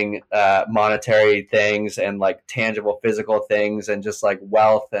valuing monetary things and like tangible physical things and just like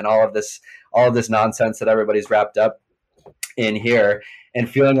wealth and all of this nonsense that everybody's wrapped up in here, and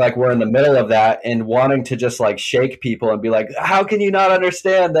feeling like we're in the middle of that and wanting to just like shake people and be like, how can you not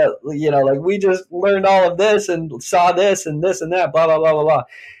understand that, you know, like we just learned all of this and saw this and that, blah, blah, blah, blah, blah.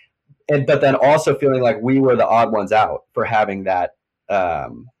 But then also feeling like we were the odd ones out for having that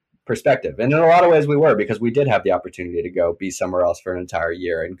perspective. And in a lot of ways we were, because we did have the opportunity to go be somewhere else for an entire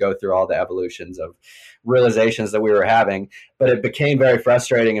year and go through all the evolutions of realizations that we were having. But it became very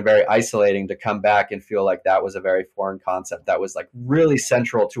frustrating and very isolating to come back and feel like that was a very foreign concept that was like really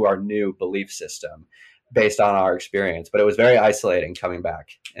central to our new belief system based on our experience. But it was very isolating coming back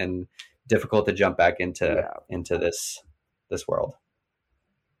and difficult to jump back into this world.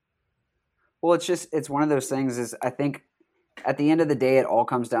 Well, it's one of those things is, I think at the end of the day, it all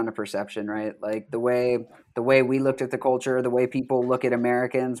comes down to perception, right? Like the way we looked at the culture, the way people look at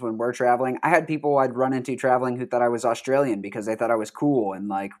Americans when we're traveling. I had people I'd run into traveling who thought I was Australian because they thought I was cool and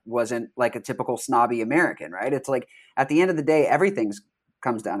like wasn't like a typical snobby American, right? It's like at the end of the day, everything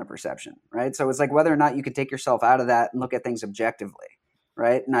comes down to perception, right? So it's like whether or not you can take yourself out of that and look at things objectively,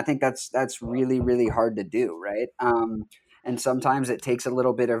 right? And I think that's really, really hard to do, right? And sometimes it takes a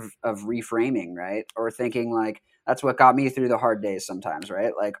little bit of reframing, right? Or thinking like, that's what got me through the hard days sometimes,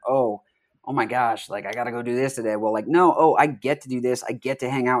 right? Like, oh my gosh, like I got to go do this today. Well, like, no, I get to do this. I get to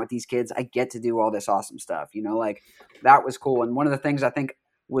hang out with these kids. I get to do all this awesome stuff, like that was cool. And one of the things I think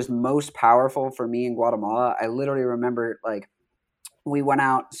was most powerful for me in Guatemala, I literally remember like we went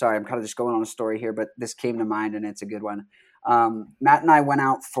out, sorry, I'm kind of just going on a story here, but this came to mind and it's a good one. Matt and I went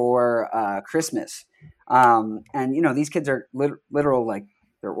out for Christmas. And these kids are literal, like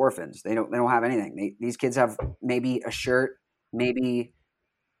they're orphans. They don't have anything. These kids have maybe a shirt, maybe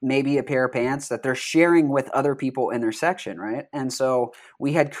a pair of pants that they're sharing with other people in their section. Right. And so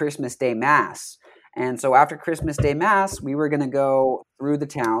we had Christmas Day Mass. And so after Christmas Day Mass, we were going to go through the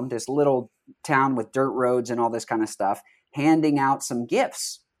town, this little town with dirt roads and all this kind of stuff, handing out some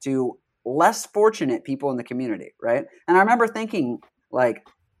gifts to less fortunate people in the community. Right. And I remember thinking like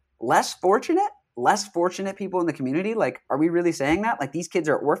less fortunate people in the community. Like, are we really saying that? Like these kids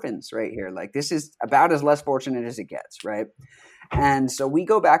are orphans right here. Like this is about as less fortunate as it gets. Right. And so we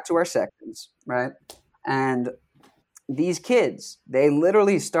go back to our sections. Right. And these kids, they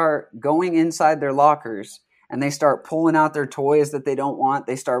literally start going inside their lockers and they start pulling out their toys that they don't want.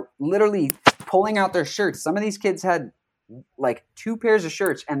 They start literally pulling out their shirts. Some of these kids had like 2 pairs of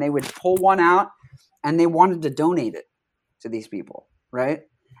shirts and they would pull one out and they wanted to donate it to these people. Right.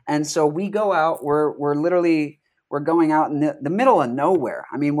 And so we go out, we're going out in the middle of nowhere.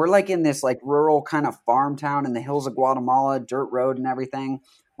 I mean, we're like in this like rural kind of farm town in the hills of Guatemala, dirt road and everything.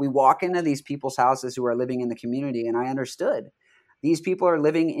 We walk into these people's houses who are living in the community. And I understood these people are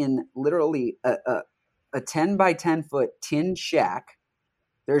living in literally a 10 by 10 foot tin shack.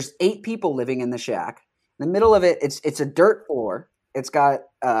 There's 8 people living in the shack. In the middle of it, it's a dirt floor. It's got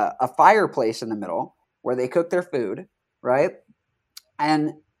a fireplace in the middle where they cook their food. Right.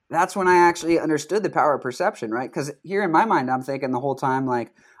 And that's when I actually understood the power of perception, right? Because here in my mind, I'm thinking the whole time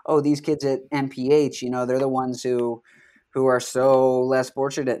like, oh, these kids at MPH, they're the ones who are so less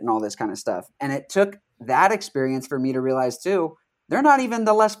fortunate and all this kind of stuff. And it took that experience for me to realize too, they're not even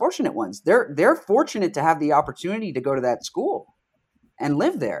the less fortunate ones. They're fortunate to have the opportunity to go to that school and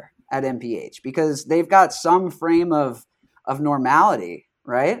live there at MPH because they've got some frame of normality,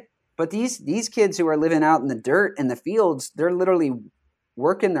 right? But these kids who are living out in the dirt in the fields, they're literally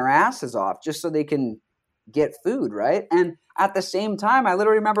working their asses off just so they can get food, right? And at the same time, I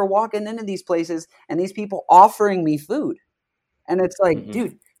literally remember walking into these places and these people offering me food. And it's like,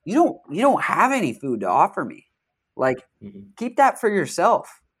 dude, you don't have any food to offer me. Like, keep that for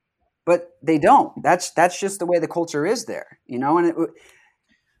yourself. But they don't. That's just the way the culture is there, And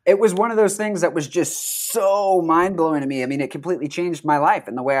it was one of those things that was just so mind-blowing to me. I mean, it completely changed my life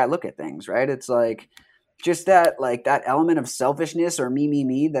and the way I look at things, right? It's like just that element of selfishness or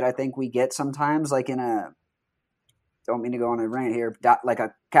me that I think we get sometimes, like in don't mean to go on a rant here, like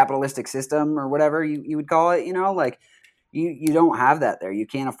a capitalistic system or whatever you would call it, like you don't have that there. You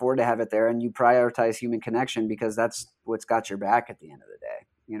can't afford to have it there, and you prioritize human connection because that's what's got your back at the end of the day,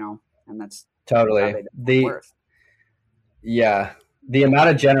 and that's totally the amount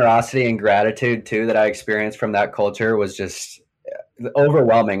of generosity and gratitude too that I experienced from that culture was just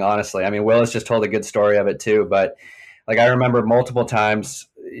overwhelming, honestly. I mean, Willis just told a good story of it too, but like I remember multiple times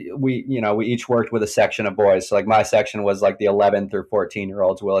we each worked with a section of boys. So like my section was like the 11 through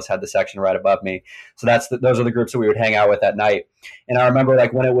 14-year-olds. Willis had the section right above me. So those are the groups that we would hang out with at night. And I remember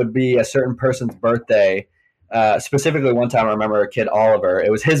like when it would be a certain person's birthday, specifically one time I remember a kid, Oliver,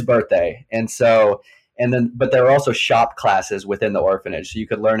 it was his birthday. But there were also shop classes within the orphanage. So you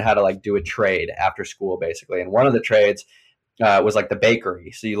could learn how to like do a trade after school basically. And one of the trades was like the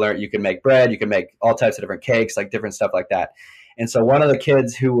bakery. So you could make bread, you could make all types of different cakes, like different stuff like that. And so one of the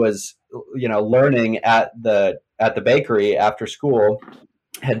kids who was, learning at the bakery after school,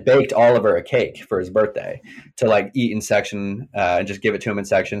 had baked Oliver a cake for his birthday to like eat in section and just give it to him in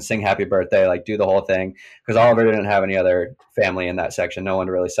section, sing happy birthday, like do the whole thing. Because Oliver didn't have any other family in that section, no one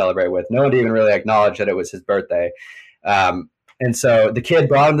to really celebrate with, no one to even really acknowledge that it was his birthday. And so the kid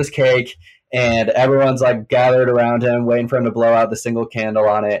brought him this cake, and everyone's like gathered around him, waiting for him to blow out the single candle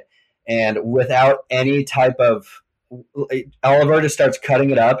on it. And without any type of, Oliver just starts cutting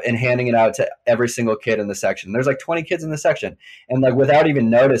it up and handing it out to every single kid in the section. There's like 20 kids in the section. And like without even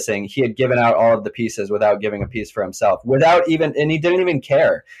noticing, he had given out all of the pieces without giving a piece for himself. And he didn't even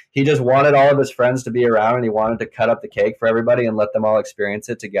care. He just wanted all of his friends to be around, and he wanted to cut up the cake for everybody and let them all experience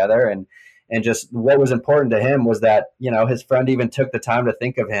it together. And just what was important to him was that, his friend even took the time to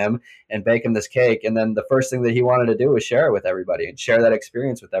think of him and bake him this cake. And then the first thing that he wanted to do was share it with everybody and share that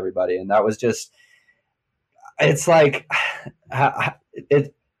experience with everybody. And that was just, it's like,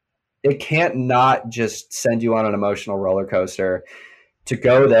 it can't not just send you on an emotional roller coaster to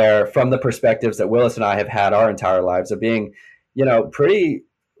go there from the perspectives that Willis and I have had our entire lives of being, pretty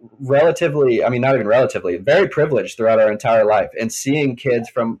relatively, I mean, not even relatively, very privileged throughout our entire life, and seeing kids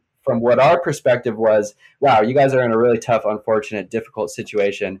from what our perspective was, wow, you guys are in a really tough, unfortunate, difficult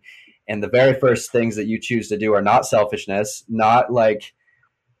situation. And the very first things that you choose to do are not selfishness, not like,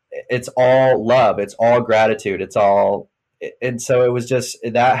 it's all love, it's all gratitude, it's all. And so it was just,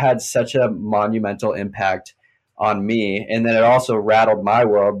 that had such a monumental impact on me. And then it also rattled my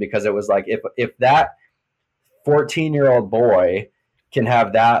world, because it was like, if that 14-year-old boy can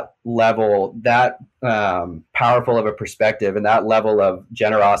have that level, that powerful of a perspective, and that level of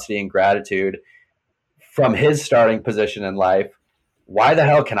generosity and gratitude from his starting position in life, why the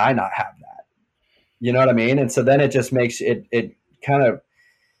hell can I not have that? You know what I mean? And so then it just makes it kind of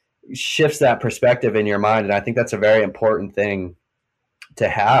shifts that perspective in your mind. And I think that's a very important thing to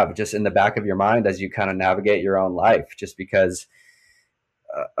have just in the back of your mind as you kind of navigate your own life, just because,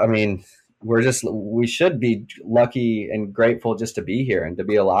 we should be lucky and grateful just to be here and to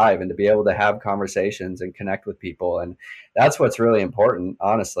be alive and to be able to have conversations and connect with people. And that's what's really important,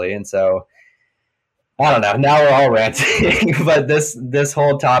 honestly. And so I don't know, now we're all ranting, but this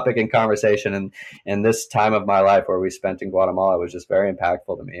whole topic and conversation and this time of my life where we spent in Guatemala was just very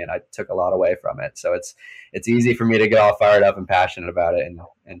impactful to me, and I took a lot away from it. So it's easy for me to get all fired up and passionate about it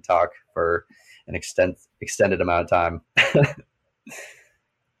and talk for an extended amount of time.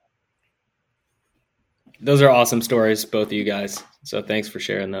 Those are awesome stories, both of you guys. So thanks for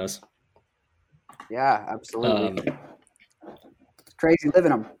sharing those. Yeah, absolutely. It's crazy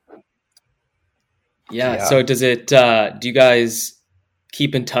living them. Yeah. So does it, do you guys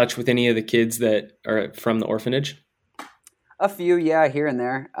keep in touch with any of the kids that are from the orphanage? A few, yeah, here and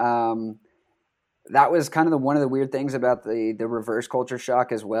there. That was kind of one of the weird things about the reverse culture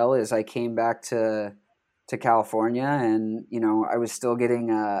shock as well, is I came back to California, and, I was still getting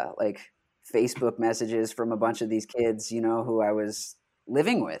like Facebook messages from a bunch of these kids, who I was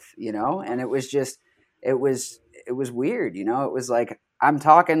living with, and it was just, it was weird. It was like, I'm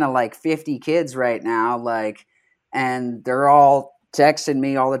talking to like 50 kids right now, like, and they're all texting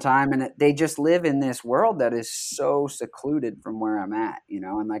me all the time, and they just live in this world that is so secluded from where I'm at,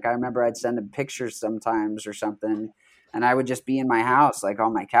 and like, I remember I'd send them pictures sometimes or something, and I would just be in my house, like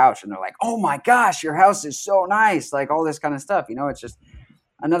on my couch, and they're like, oh my gosh, your house is so nice. Like all this kind of stuff, it's just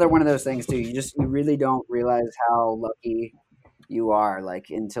another one of those things too. You really don't realize how lucky you are, like,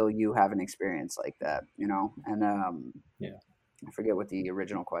 until you have an experience like that, and, yeah. I forget what the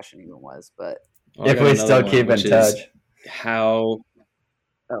original question even was, but if we still keep in touch,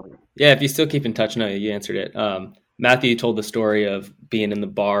 if you still keep in touch. No, you answered it. Matthew told the story of being in the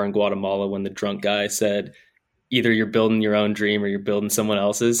bar in Guatemala when the drunk guy said, either you're building your own dream or you're building someone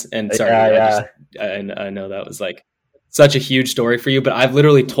else's. And sorry, I know that was like such a huge story for you, but I've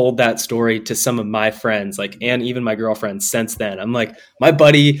literally told that story to some of my friends, like, and even my girlfriend since then. I'm like, my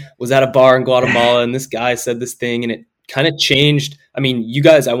buddy was at a bar in Guatemala and this guy said this thing, and it kind of changed. I mean, you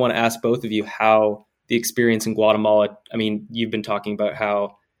guys, I want to ask both of you how the experience in Guatemala, I mean, you've been talking about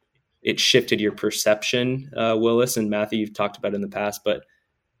how it shifted your perception, Willis, and Matthew, you've talked about it in the past, but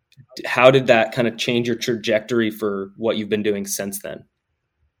how did that kind of change your trajectory for what you've been doing since then?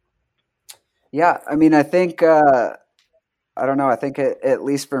 Yeah, I mean, I think, I don't know. I think at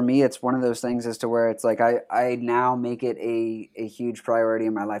least for me, it's one of those things as to where it's like, I now make it a huge priority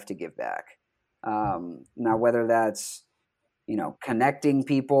in my life to give back. Now, whether that's, connecting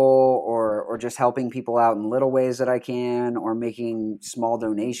people or just helping people out in little ways that I can, or making small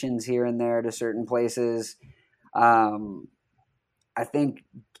donations here and there to certain places. I think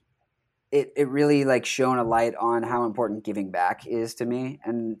it really like shone a light on how important giving back is to me.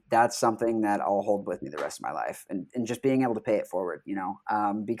 And that's something that I'll hold with me the rest of my life, and just being able to pay it forward,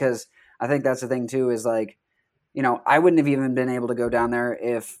 because I think that's the thing too, is like, I wouldn't have even been able to go down there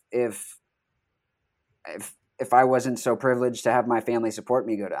if I wasn't so privileged to have my family support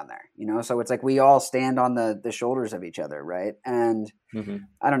me go down there, so it's like we all stand on the shoulders of each other. Right. And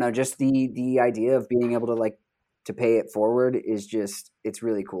I don't know, just the idea of being able to like to pay it forward is just, it's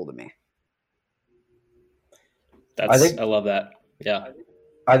really cool to me. I love that. Yeah.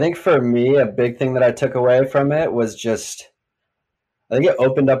 I think for me, a big thing that I took away from it was just, I think it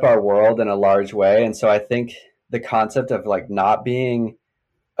opened up our world in a large way. And so I think the concept of like not being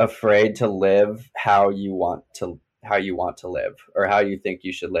afraid to live how you want to live, or how you think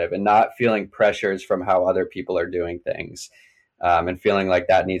you should live, and not feeling pressures from how other people are doing things, and feeling like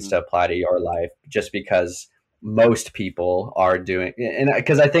that needs to apply to your life just because most people are doing. And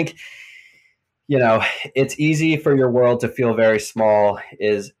because I think, it's easy for your world to feel very small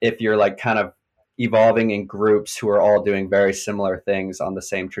is if you're like kind of evolving in groups who are all doing very similar things on the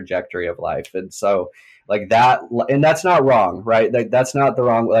same trajectory of life. And so like that, and that's not wrong, right? Like that's not the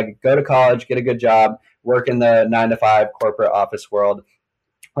wrong, like go to college, get a good job, work in the 9-to-5 corporate office world.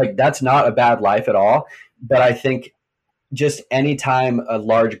 Like that's not a bad life at all. But I think just anytime a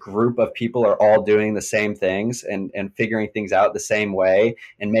large group of people are all doing the same things and figuring things out the same way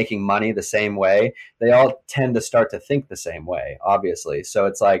and making money the same way, they all tend to start to think the same way, obviously. So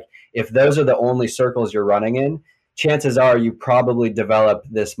it's like, if those are the only circles you're running in, chances are you probably develop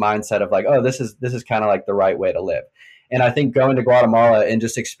this mindset of like, oh, this is kind of like the right way to live. And I think going to Guatemala and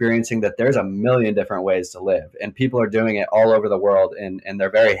just experiencing that there's a million different ways to live, and people are doing it all over the world, and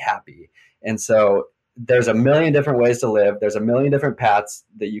they're very happy. And so there's a million different ways to live. There's a million different paths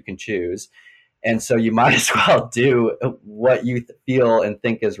that you can choose. And so you might as well do what you feel and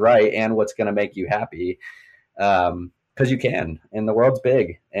think is right and what's going to make you happy. Because you can, and the world's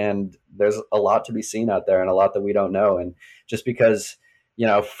big, and there's a lot to be seen out there and a lot that we don't know. And just because,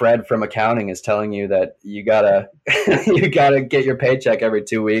 Fred from accounting is telling you that you gotta get your paycheck every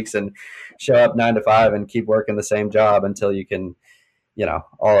 2 weeks and show up 9 to 5 and keep working the same job until you can,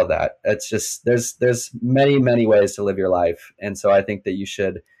 all of that. It's just, there's many, many ways to live your life. And so I think that you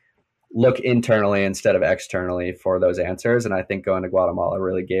should look internally instead of externally for those answers. And I think going to Guatemala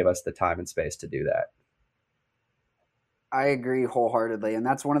really gave us the time and space to do that. I agree wholeheartedly. And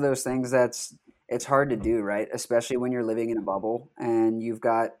that's one of those things it's hard to do, right? Especially when you're living in a bubble and you've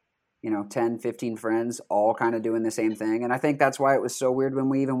got, 10, 15 friends all kind of doing the same thing. And I think that's why it was so weird when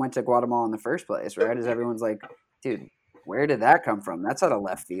we even went to Guatemala in the first place, right? Is everyone's like, dude, where did that come from? That's out of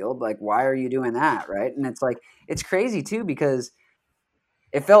left field. Like, why are you doing that? Right. And it's like, it's crazy too, because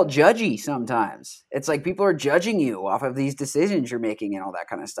it felt judgy sometimes. It's like people are judging you off of these decisions you're making and all that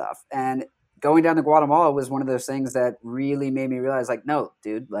kind of stuff. And going down to Guatemala was one of those things that really made me realize, like, no,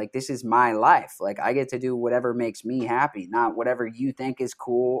 dude, like this is my life. Like I get to do whatever makes me happy, not whatever you think is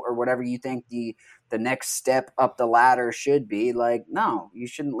cool or whatever you think the next step up the ladder should be. Like, no, you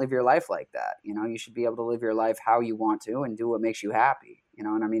shouldn't live your life like that. You should be able to live your life how you want to and do what makes you happy.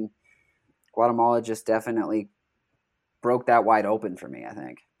 And I mean, Guatemala just definitely broke that wide open for me, I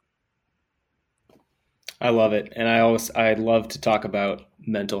think. I love it. And I love to talk about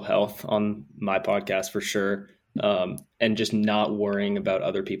mental health on my podcast for sure. And just not worrying about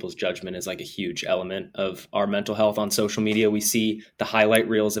other people's judgment is like a huge element of our mental health on social media. We see the highlight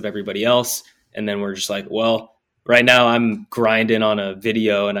reels of everybody else. And then we're just like, well, right now I'm grinding on a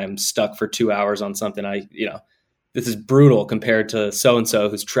video and I'm stuck for 2 hours on something. This is brutal compared to so-and-so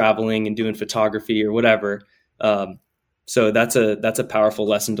who's traveling and doing photography or whatever. So that's a powerful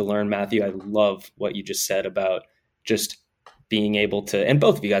lesson to learn, Matthew. I love what you just said about just being able to, and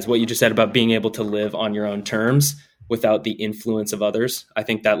both of you guys, what you just said about being able to live on your own terms without the influence of others. I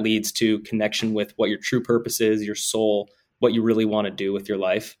think that leads to connection with what your true purpose is, your soul, what you really want to do with your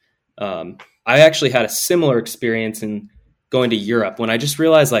life. I actually had a similar experience in going to Europe when I just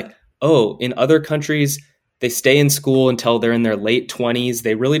realized like, oh, in other countries, they stay in school until they're in their late 20s.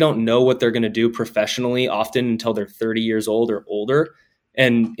 They really don't know what they're going to do professionally, often until they're 30 years old or older.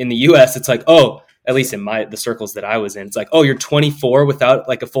 And in the US, it's like, oh, at least in the circles that I was in, it's like, oh, you're 24 without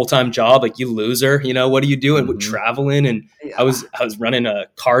like a full-time job, like you loser, what are you doing? Mm-hmm. Traveling. And yeah. I was running a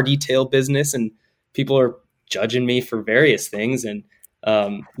car detail business and people are judging me for various things. And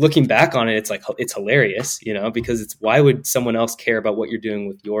looking back on it, it's like, it's hilarious, because it's, why would someone else care about what you're doing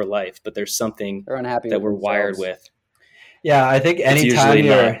with your life? But there's something that we're wired with. Yeah, I think anytime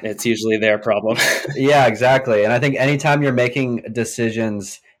it's usually their problem. Yeah, exactly. And I think anytime you're making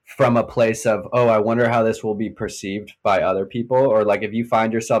decisions from a place of, oh, I wonder how this will be perceived by other people. Or like if you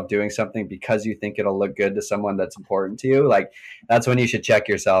find yourself doing something because you think it'll look good to someone that's important to you, like that's when you should check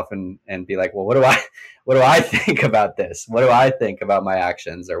yourself and be like, well, what do I think about this? What do I think about my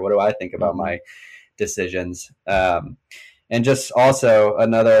actions? Or what do I think about my decisions? And just also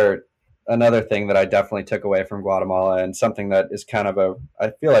another thing that I definitely took away from Guatemala, and something that is kind of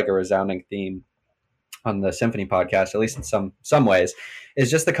I feel like a resounding theme on the Symphony podcast, at least in some ways, is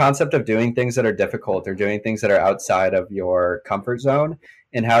just the concept of doing things that are difficult or doing things that are outside of your comfort zone,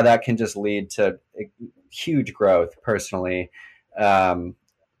 and how that can just lead to huge growth personally. And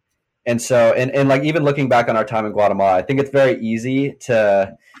so, and like even looking back on our time in Guatemala, I think it's very easy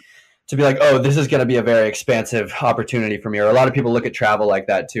to be like, oh, this is going to be a very expansive opportunity for me. Or a lot of people look at travel like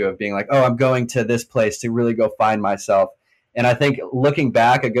that too, of being like, oh, I'm going to this place to really go find myself. And I think looking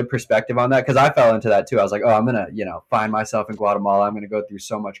back, a good perspective on that, because I fell into that too. I was like, oh, I'm going to, find myself in Guatemala. I'm going to go through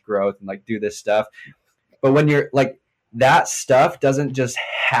so much growth and like do this stuff. But when you're like, that stuff doesn't just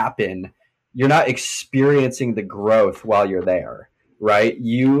happen. You're not experiencing the growth while you're there, right?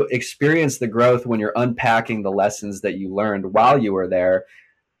 You experience the growth when you're unpacking the lessons that you learned while you were there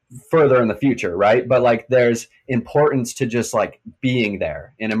further in the future, right? But like there's importance to just like being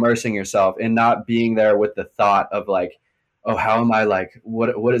there and immersing yourself, and not being there with the thought of like, oh, how am I, like,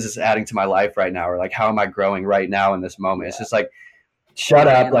 what is this adding to my life right now? Or like, how am I growing right now in this moment? It's just like, shut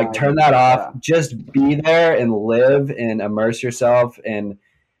up, like turn that off, just be there and live and immerse yourself and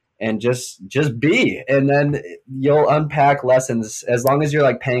just be. And then you'll unpack lessons. As long as you're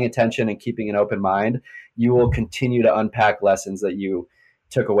like paying attention and keeping an open mind, you will continue to unpack lessons that you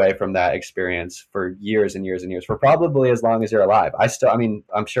took away from that experience for years and years and years, for probably as long as you're alive.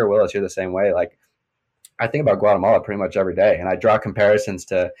 I'm sure, Willis, you're the same way. Like, I think about Guatemala pretty much every day, and I draw comparisons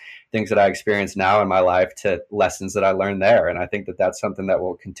to things that I experience now in my life to lessons that I learned there. And I think that that's something that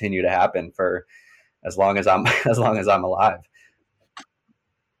will continue to happen for as long as I'm alive.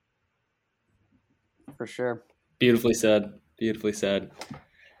 For sure. Beautifully said. Beautifully said.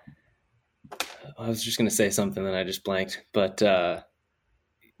 I was just going to say something and I just blanked, but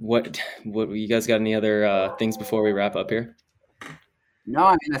what you guys got any other things before we wrap up here? No,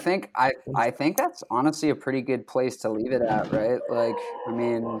 I mean, I think that's honestly a pretty good place to leave it at, right? Like, I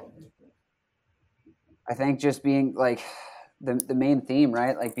mean, I think just being like the main theme,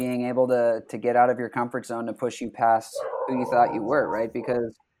 right? Like being able to get out of your comfort zone to push you past who you thought you were, right?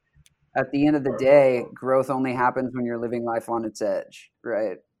 Because at the end of the day, growth only happens when you're living life on its edge,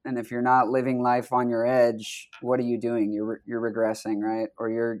 right? And if you're not living life on your edge, what are you doing? You're regressing, right? Or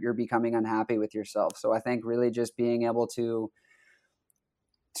you're becoming unhappy with yourself. So I think really just being able to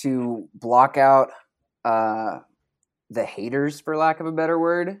block out the haters, for lack of a better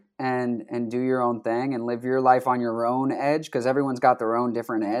word, and do your own thing and live your life on your own edge, because everyone's got their own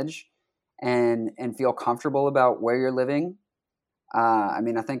different edge, and feel comfortable about where you're living. I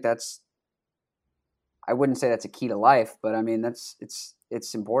mean, I think I wouldn't say that's a key to life, but I mean,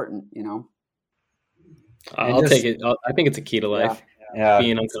 it's important, you know? I'll take it. I think it's a key to life. Yeah.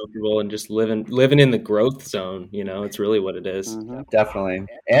 Being uncomfortable and just living in the growth zone, it's really what it is. Mm-hmm. Definitely.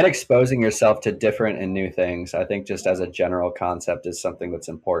 And exposing yourself to different and new things, I think just as a general concept is something that's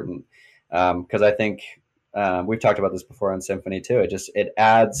important. Because I think we've talked about this before on Symphony too. It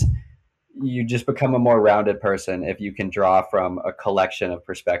adds, you just become a more rounded person if you can draw from a collection of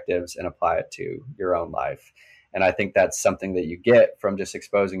perspectives and apply it to your own life. And I think that's something that you get from just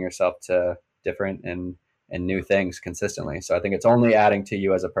exposing yourself to different and new things consistently. So I think it's only adding to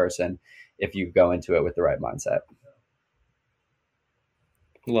you as a person if you go into it with the right mindset.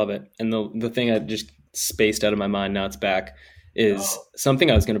 Love it. And the thing I just spaced out of my mind, now it's back, is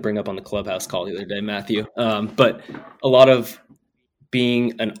something I was going to bring up on the Clubhouse call the other day, Matthew. But a lot of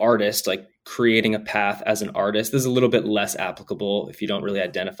being an artist, like creating a path as an artist, this is a little bit less applicable if you don't really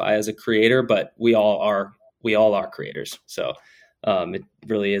identify as a creator, but we all are creators. So it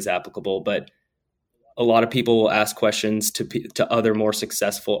really is applicable. But a lot of people will ask questions to other more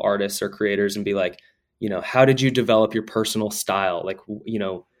successful artists or creators and be like, how did you develop your personal style? Like,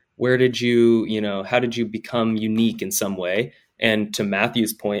 where did you, how did you become unique in some way? And to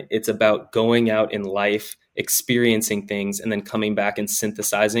Matthew's point, it's about going out in life, experiencing things, and then coming back and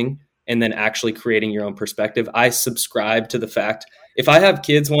synthesizing and then actually creating your own perspective. I subscribe to the fact, if I have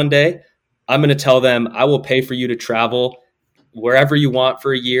kids one day, I'm going to tell them, I will pay for you to travel wherever you want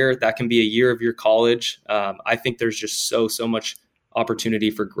for a year. That can be a year of your college. I think there's just so much opportunity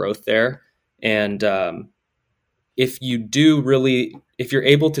for growth there. And if you're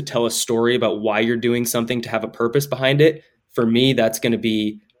able to tell a story about why you're doing something, to have a purpose behind it, for me, that's going to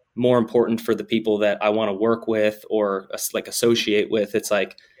be more important for the people that I want to work with or like associate with. It's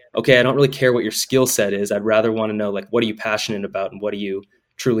like, okay, I don't really care what your skill set is. I'd rather want to know, like, what are you passionate about and what are you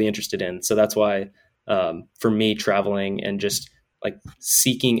truly interested in? So that's why for me, traveling and just like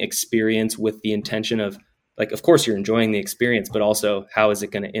seeking experience with the intention of, like, of course you're enjoying the experience, but also how is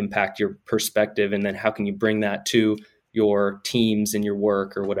it going to impact your perspective? And then how can you bring that to your teams and your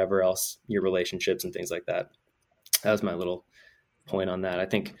work or whatever else, your relationships and things like that. That was my little point on that. I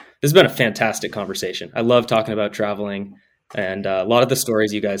think this has been a fantastic conversation. I love talking about traveling, and a lot of the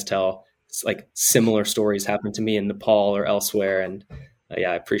stories you guys tell, it's like similar stories happen to me in Nepal or elsewhere. And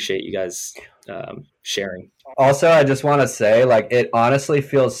yeah, I appreciate you guys sharing. Also, I just want to say, like, it honestly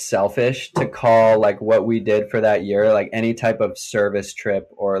feels selfish to call like what we did for that year, like any type of service trip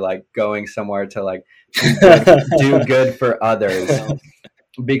or like going somewhere to like do good for others.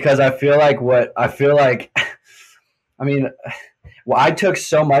 Because I feel like I mean, well, I took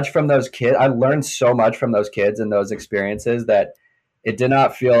so much from those kids. I learned so much from those kids and those experiences that it did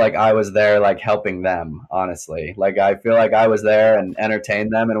not feel like I was there, like helping them, honestly. Like, I feel like I was there and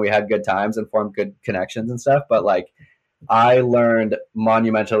entertained them and we had good times and formed good connections and stuff. But like, I learned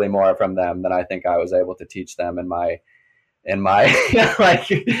monumentally more from them than I think I was able to teach them in my like,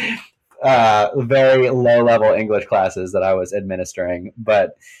 very low level English classes that I was administering.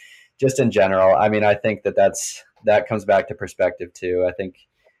 But just in general, I mean, I think that comes back to perspective too. I think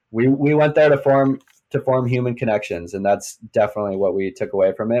we went there to form human connections, and that's definitely what we took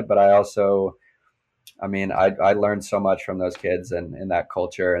away from it. But I also, I mean, I learned so much from those kids and that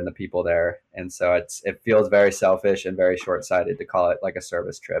culture and the people there. And so it feels very selfish and very short-sighted to call it like a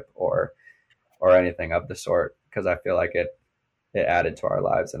service trip or anything of the sort, because I feel like it added to our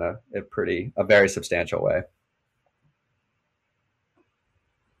lives in a very substantial way.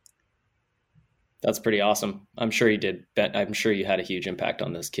 That's pretty awesome. I'm sure you did. I'm sure you had a huge impact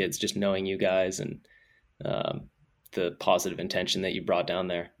on those kids, just knowing you guys and the positive intention that you brought down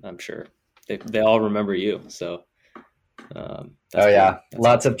there. I'm sure they all remember you. So,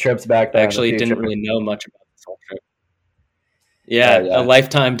 lots of trips back there. I actually didn't really know much about this whole trip. Yeah, a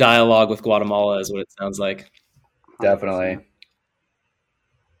lifetime dialogue with Guatemala is what it sounds like. Definitely.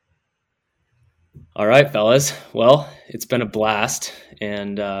 All right, fellas. Well, it's been a blast.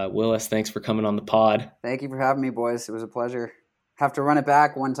 And Willis, thanks for coming on the pod. Thank you for having me, boys. It was a pleasure. Have to run it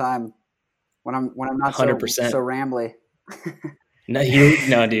back one time when I'm not 100%. So rambly.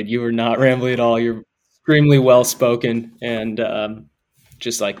 No, dude, you were not rambly at all. You're extremely well spoken and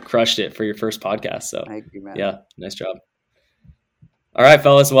just like crushed it for your first podcast. So thank you, man. Yeah, nice job. All right,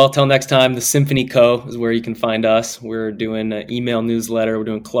 fellas. Well, till next time, the Symphony Co. is where you can find us. We're doing an email newsletter. We're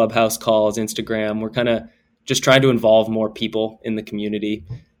doing Clubhouse calls, Instagram. We're kind of just trying to involve more people in the community.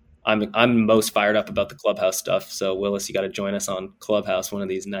 I'm most fired up about the Clubhouse stuff. So Willis, you got to join us on Clubhouse one of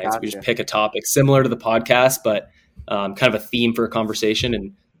these nights. Gotcha. We just pick a topic similar to the podcast, but kind of a theme for a conversation.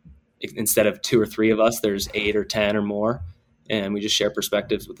 And instead of 2 or 3 of us, there's 8 or 10 or more. And we just share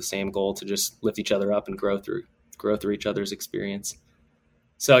perspectives with the same goal to just lift each other up and grow through each other's experience.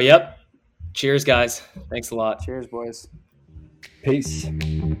 So, yep. Cheers, guys. Thanks a lot. Cheers, boys. Peace.